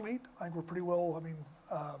for our fleet. I think we're pretty well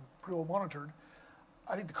monitored.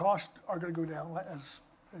 I think the costs are going to go down, as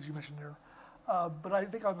you mentioned there. But I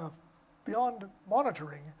think beyond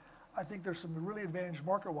monitoring, I think there's some really advantage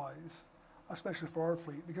market-wise, especially for our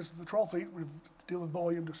fleet, because the trawl fleet, we deal in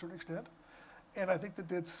volume to a certain extent. And I think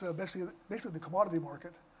that it's basically the commodity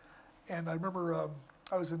market. And I remember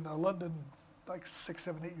I was in London like 6,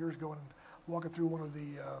 7, 8 years ago and walking through one of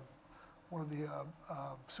the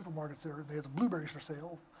supermarkets there. They had the blueberries for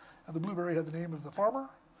sale, and the blueberry had the name of the farmer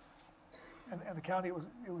and the county it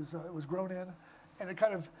was grown in, and it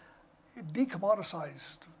kind of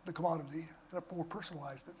decommoditized the commodity and it more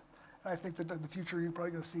personalized it. And I think that in the future you're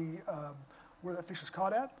probably going to see where that fish is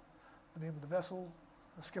caught at, the name of the vessel,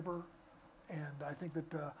 the skipper, and I think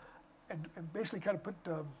that and basically kind of put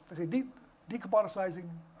decommoditizing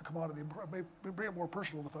a commodity, bring it more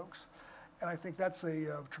personal to folks. And I think that's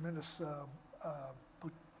a tremendous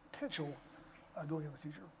potential going in the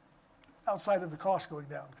future, outside of the cost going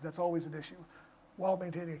down, because that's always an issue, while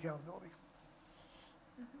maintaining accountability.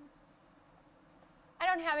 I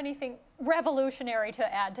don't have anything revolutionary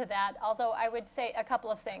to add to that, although I would say a couple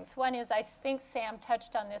of things. One is, I think Sam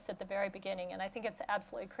touched on this at the very beginning, and I think it's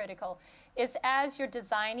absolutely critical, is as you're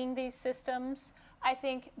designing these systems, I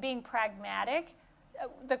think being pragmatic.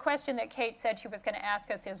 The question that Kate said she was going to ask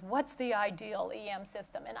us is, what's the ideal EM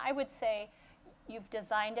system? And I would say you've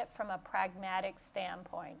designed it from a pragmatic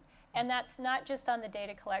standpoint. And that's not just on the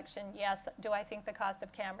data collection. Yes, do I think the cost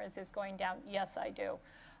of cameras is going down? Yes, I do.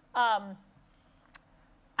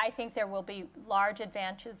 I think there will be large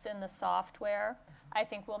advances in the software. I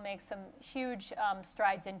think we'll make some huge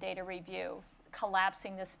strides in data review,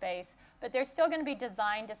 collapsing the space. But there's still going to be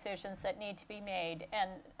design decisions that need to be made. And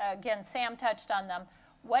again, Sam touched on them.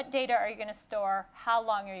 What data are you going to store? How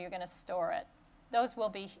long are you going to store it? Those will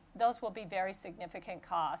be very significant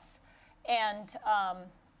costs. And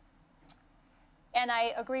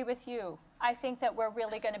I agree with you. I think that we're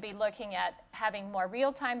really going to be looking at having more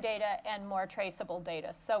real-time data and more traceable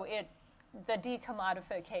data. So the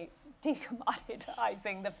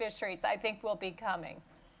decommoditizing the fisheries, I think, will be coming.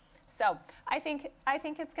 So I think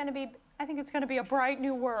it's going to be a bright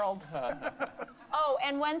new world. Oh,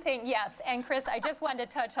 and one thing, yes, and Chris, I just wanted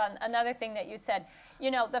to touch on another thing that you said. You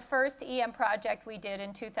know, the first EM project we did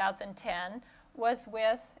in 2010 was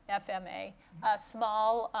with FMA,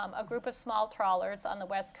 a group of small trawlers on the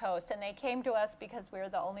West Coast, and they came to us because we were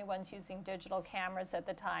the only ones using digital cameras at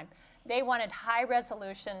the time. They wanted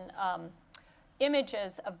high-resolution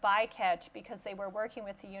images of bycatch because they were working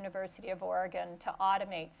with the University of Oregon to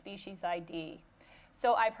automate species ID.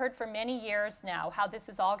 So I've heard for many years now how this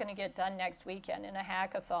is all going to get done next weekend in a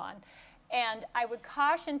hackathon. And I would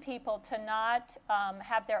caution people to not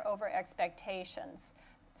have their over expectations.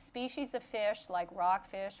 Species of fish like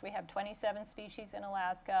rockfish, we have 27 species in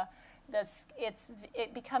Alaska.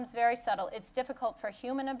 It becomes very subtle. It's difficult for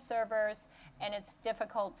human observers and it's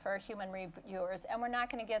difficult for human reviewers, and we're not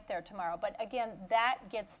going to get there tomorrow. But again, that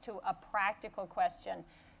gets to a practical question.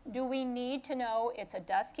 Do we need to know it's a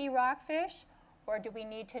dusky rockfish, or do we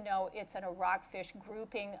need to know it's in a rockfish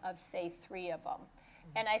grouping of, say, 3 of them?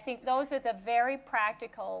 And I think those are the very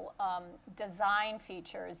practical design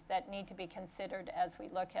features that need to be considered as we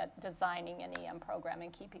look at designing an EM program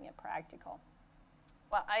and keeping it practical.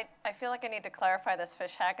 Well, I feel like I need to clarify this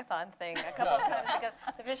Fish Hackathon thing a couple of times, because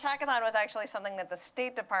the Fish Hackathon was actually something that the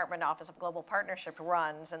State Department Office of Global Partnership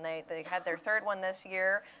runs, and they had their 3rd one this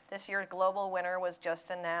year. This year's global winner was just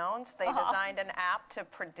announced. They designed an app to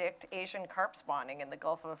predict Asian carp spawning in the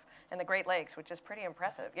in the Great Lakes, which is pretty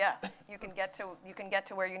impressive. Yeah, you can get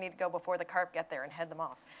to where you need to go before the carp get there and head them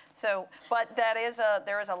off. So, but there is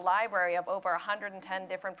a library of over 110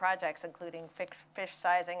 different projects, including fish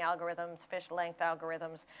sizing algorithms, fish length algorithms.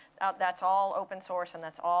 That's all open source, and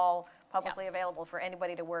that's all publicly available for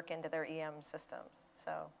anybody to work into their EM systems.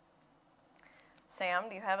 So, Sam,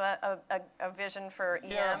 do you have a vision for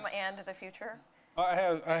EM and the future? I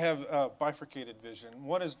have a bifurcated vision.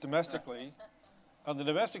 One is domestically. On the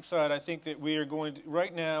domestic side, I think that we are going to,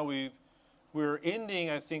 right now we're ending,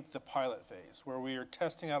 I think, the pilot phase, where we are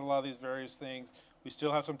testing out a lot of these various things. We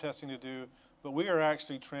still have some testing to do, but we are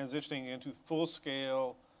actually transitioning into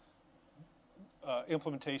full-scale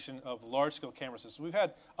implementation of large-scale camera systems. We've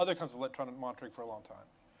had other kinds of electronic monitoring for a long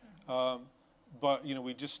time. But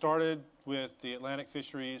we just started with the Atlantic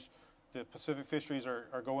fisheries. The Pacific fisheries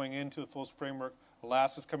are going into the full framework.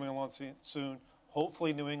 Alaska's coming along soon,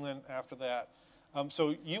 hopefully New England after that.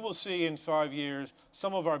 So you will see in 5 years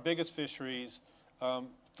some of our biggest fisheries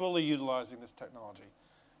fully utilizing this technology.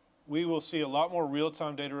 We will see a lot more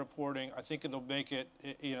real-time data reporting. I think it'll make it,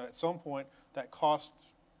 at some point, that cost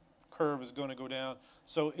curve is going to go down.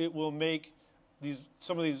 So it will make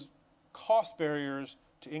some of these cost barriers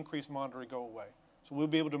to increase monitoring go away. So we'll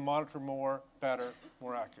be able to monitor more, better,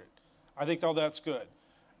 more accurate. I think all that's good.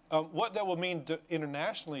 What that will mean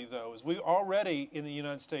internationally, though, is we already in the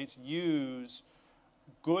United States use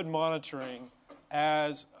good monitoring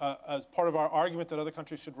as part of our argument that other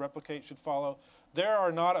countries should replicate, should follow. There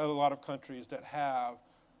are not a lot of countries that have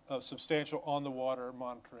substantial on-the-water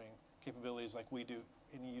monitoring capabilities like we do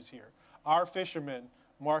and use here. Our fishermen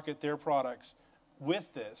market their products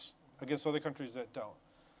with this against other countries that don't.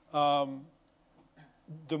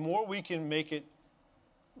 The more we can make it,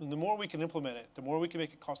 the more we can implement it, the more we can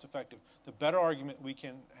make it cost effective, the better argument we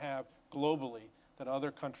can have globally that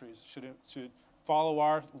other countries should follow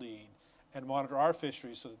our lead and monitor our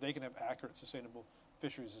fisheries so that they can have accurate, sustainable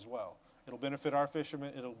fisheries as well. It'll benefit our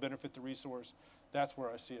fishermen, it'll benefit the resource. That's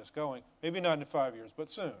where I see us going. Maybe not in 5 years, but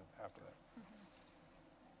soon after that.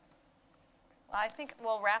 I think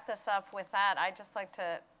we'll wrap this up with that. I'd just like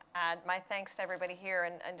to add my thanks to everybody here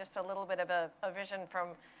and just a little bit of a vision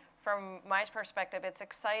from my perspective. It's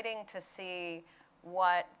exciting to see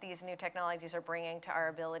what these new technologies are bringing to our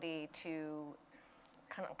ability to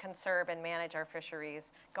conserve and manage our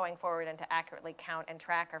fisheries going forward and to accurately count and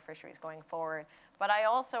track our fisheries going forward. But I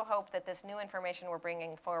also hope that this new information we're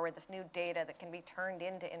bringing forward, this new data that can be turned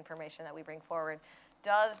into information that we bring forward,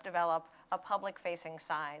 does develop a public-facing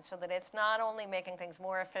side so that it's not only making things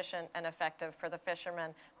more efficient and effective for the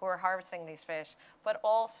fishermen who are harvesting these fish, but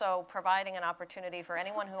also providing an opportunity for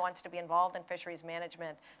anyone who wants to be involved in fisheries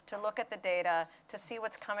management to look at the data, to see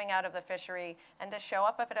what's coming out of the fishery, and to show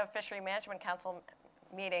up at a Fishery Management Council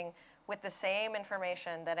meeting with the same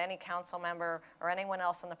information that any council member or anyone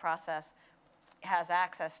else in the process has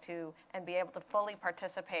access to, and be able to fully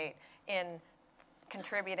participate in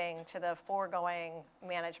contributing to the foregoing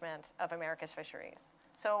management of America's fisheries.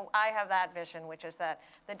 So I have that vision, which is that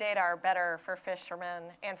the data are better for fishermen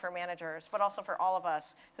and for managers, but also for all of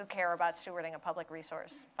us who care about stewarding a public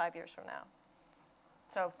resource 5 years from now.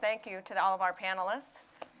 So thank you to all of our panelists.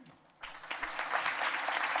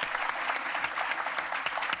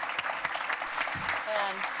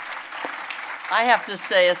 And I have to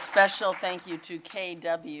say a special thank you to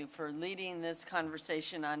KW for leading this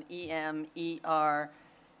conversation on EM, ER,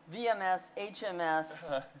 VMS,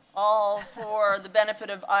 HMS, all for the benefit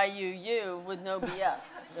of IUU with no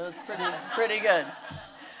BS. It was pretty good.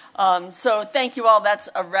 So thank you all. That's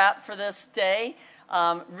a wrap for this day.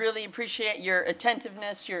 Really appreciate your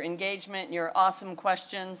attentiveness, your engagement, your awesome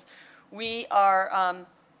questions. We are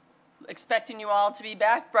expecting you all to be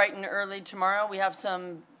back bright and early tomorrow. We have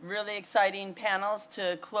some really exciting panels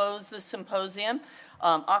to close the symposium.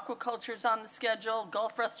 Aquaculture's on the schedule,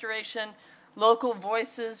 Gulf restoration, local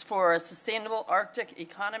voices for a sustainable Arctic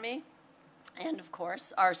economy, and of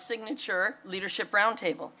course, our signature leadership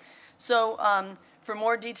roundtable. So for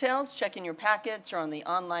more details, check in your packets or on the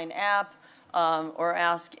online app, or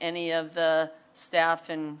ask any of the staff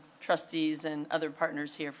and trustees and other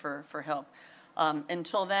partners here for help.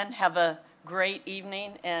 Until then, have a great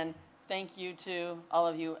evening, and thank you to all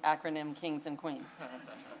of you acronym kings and queens.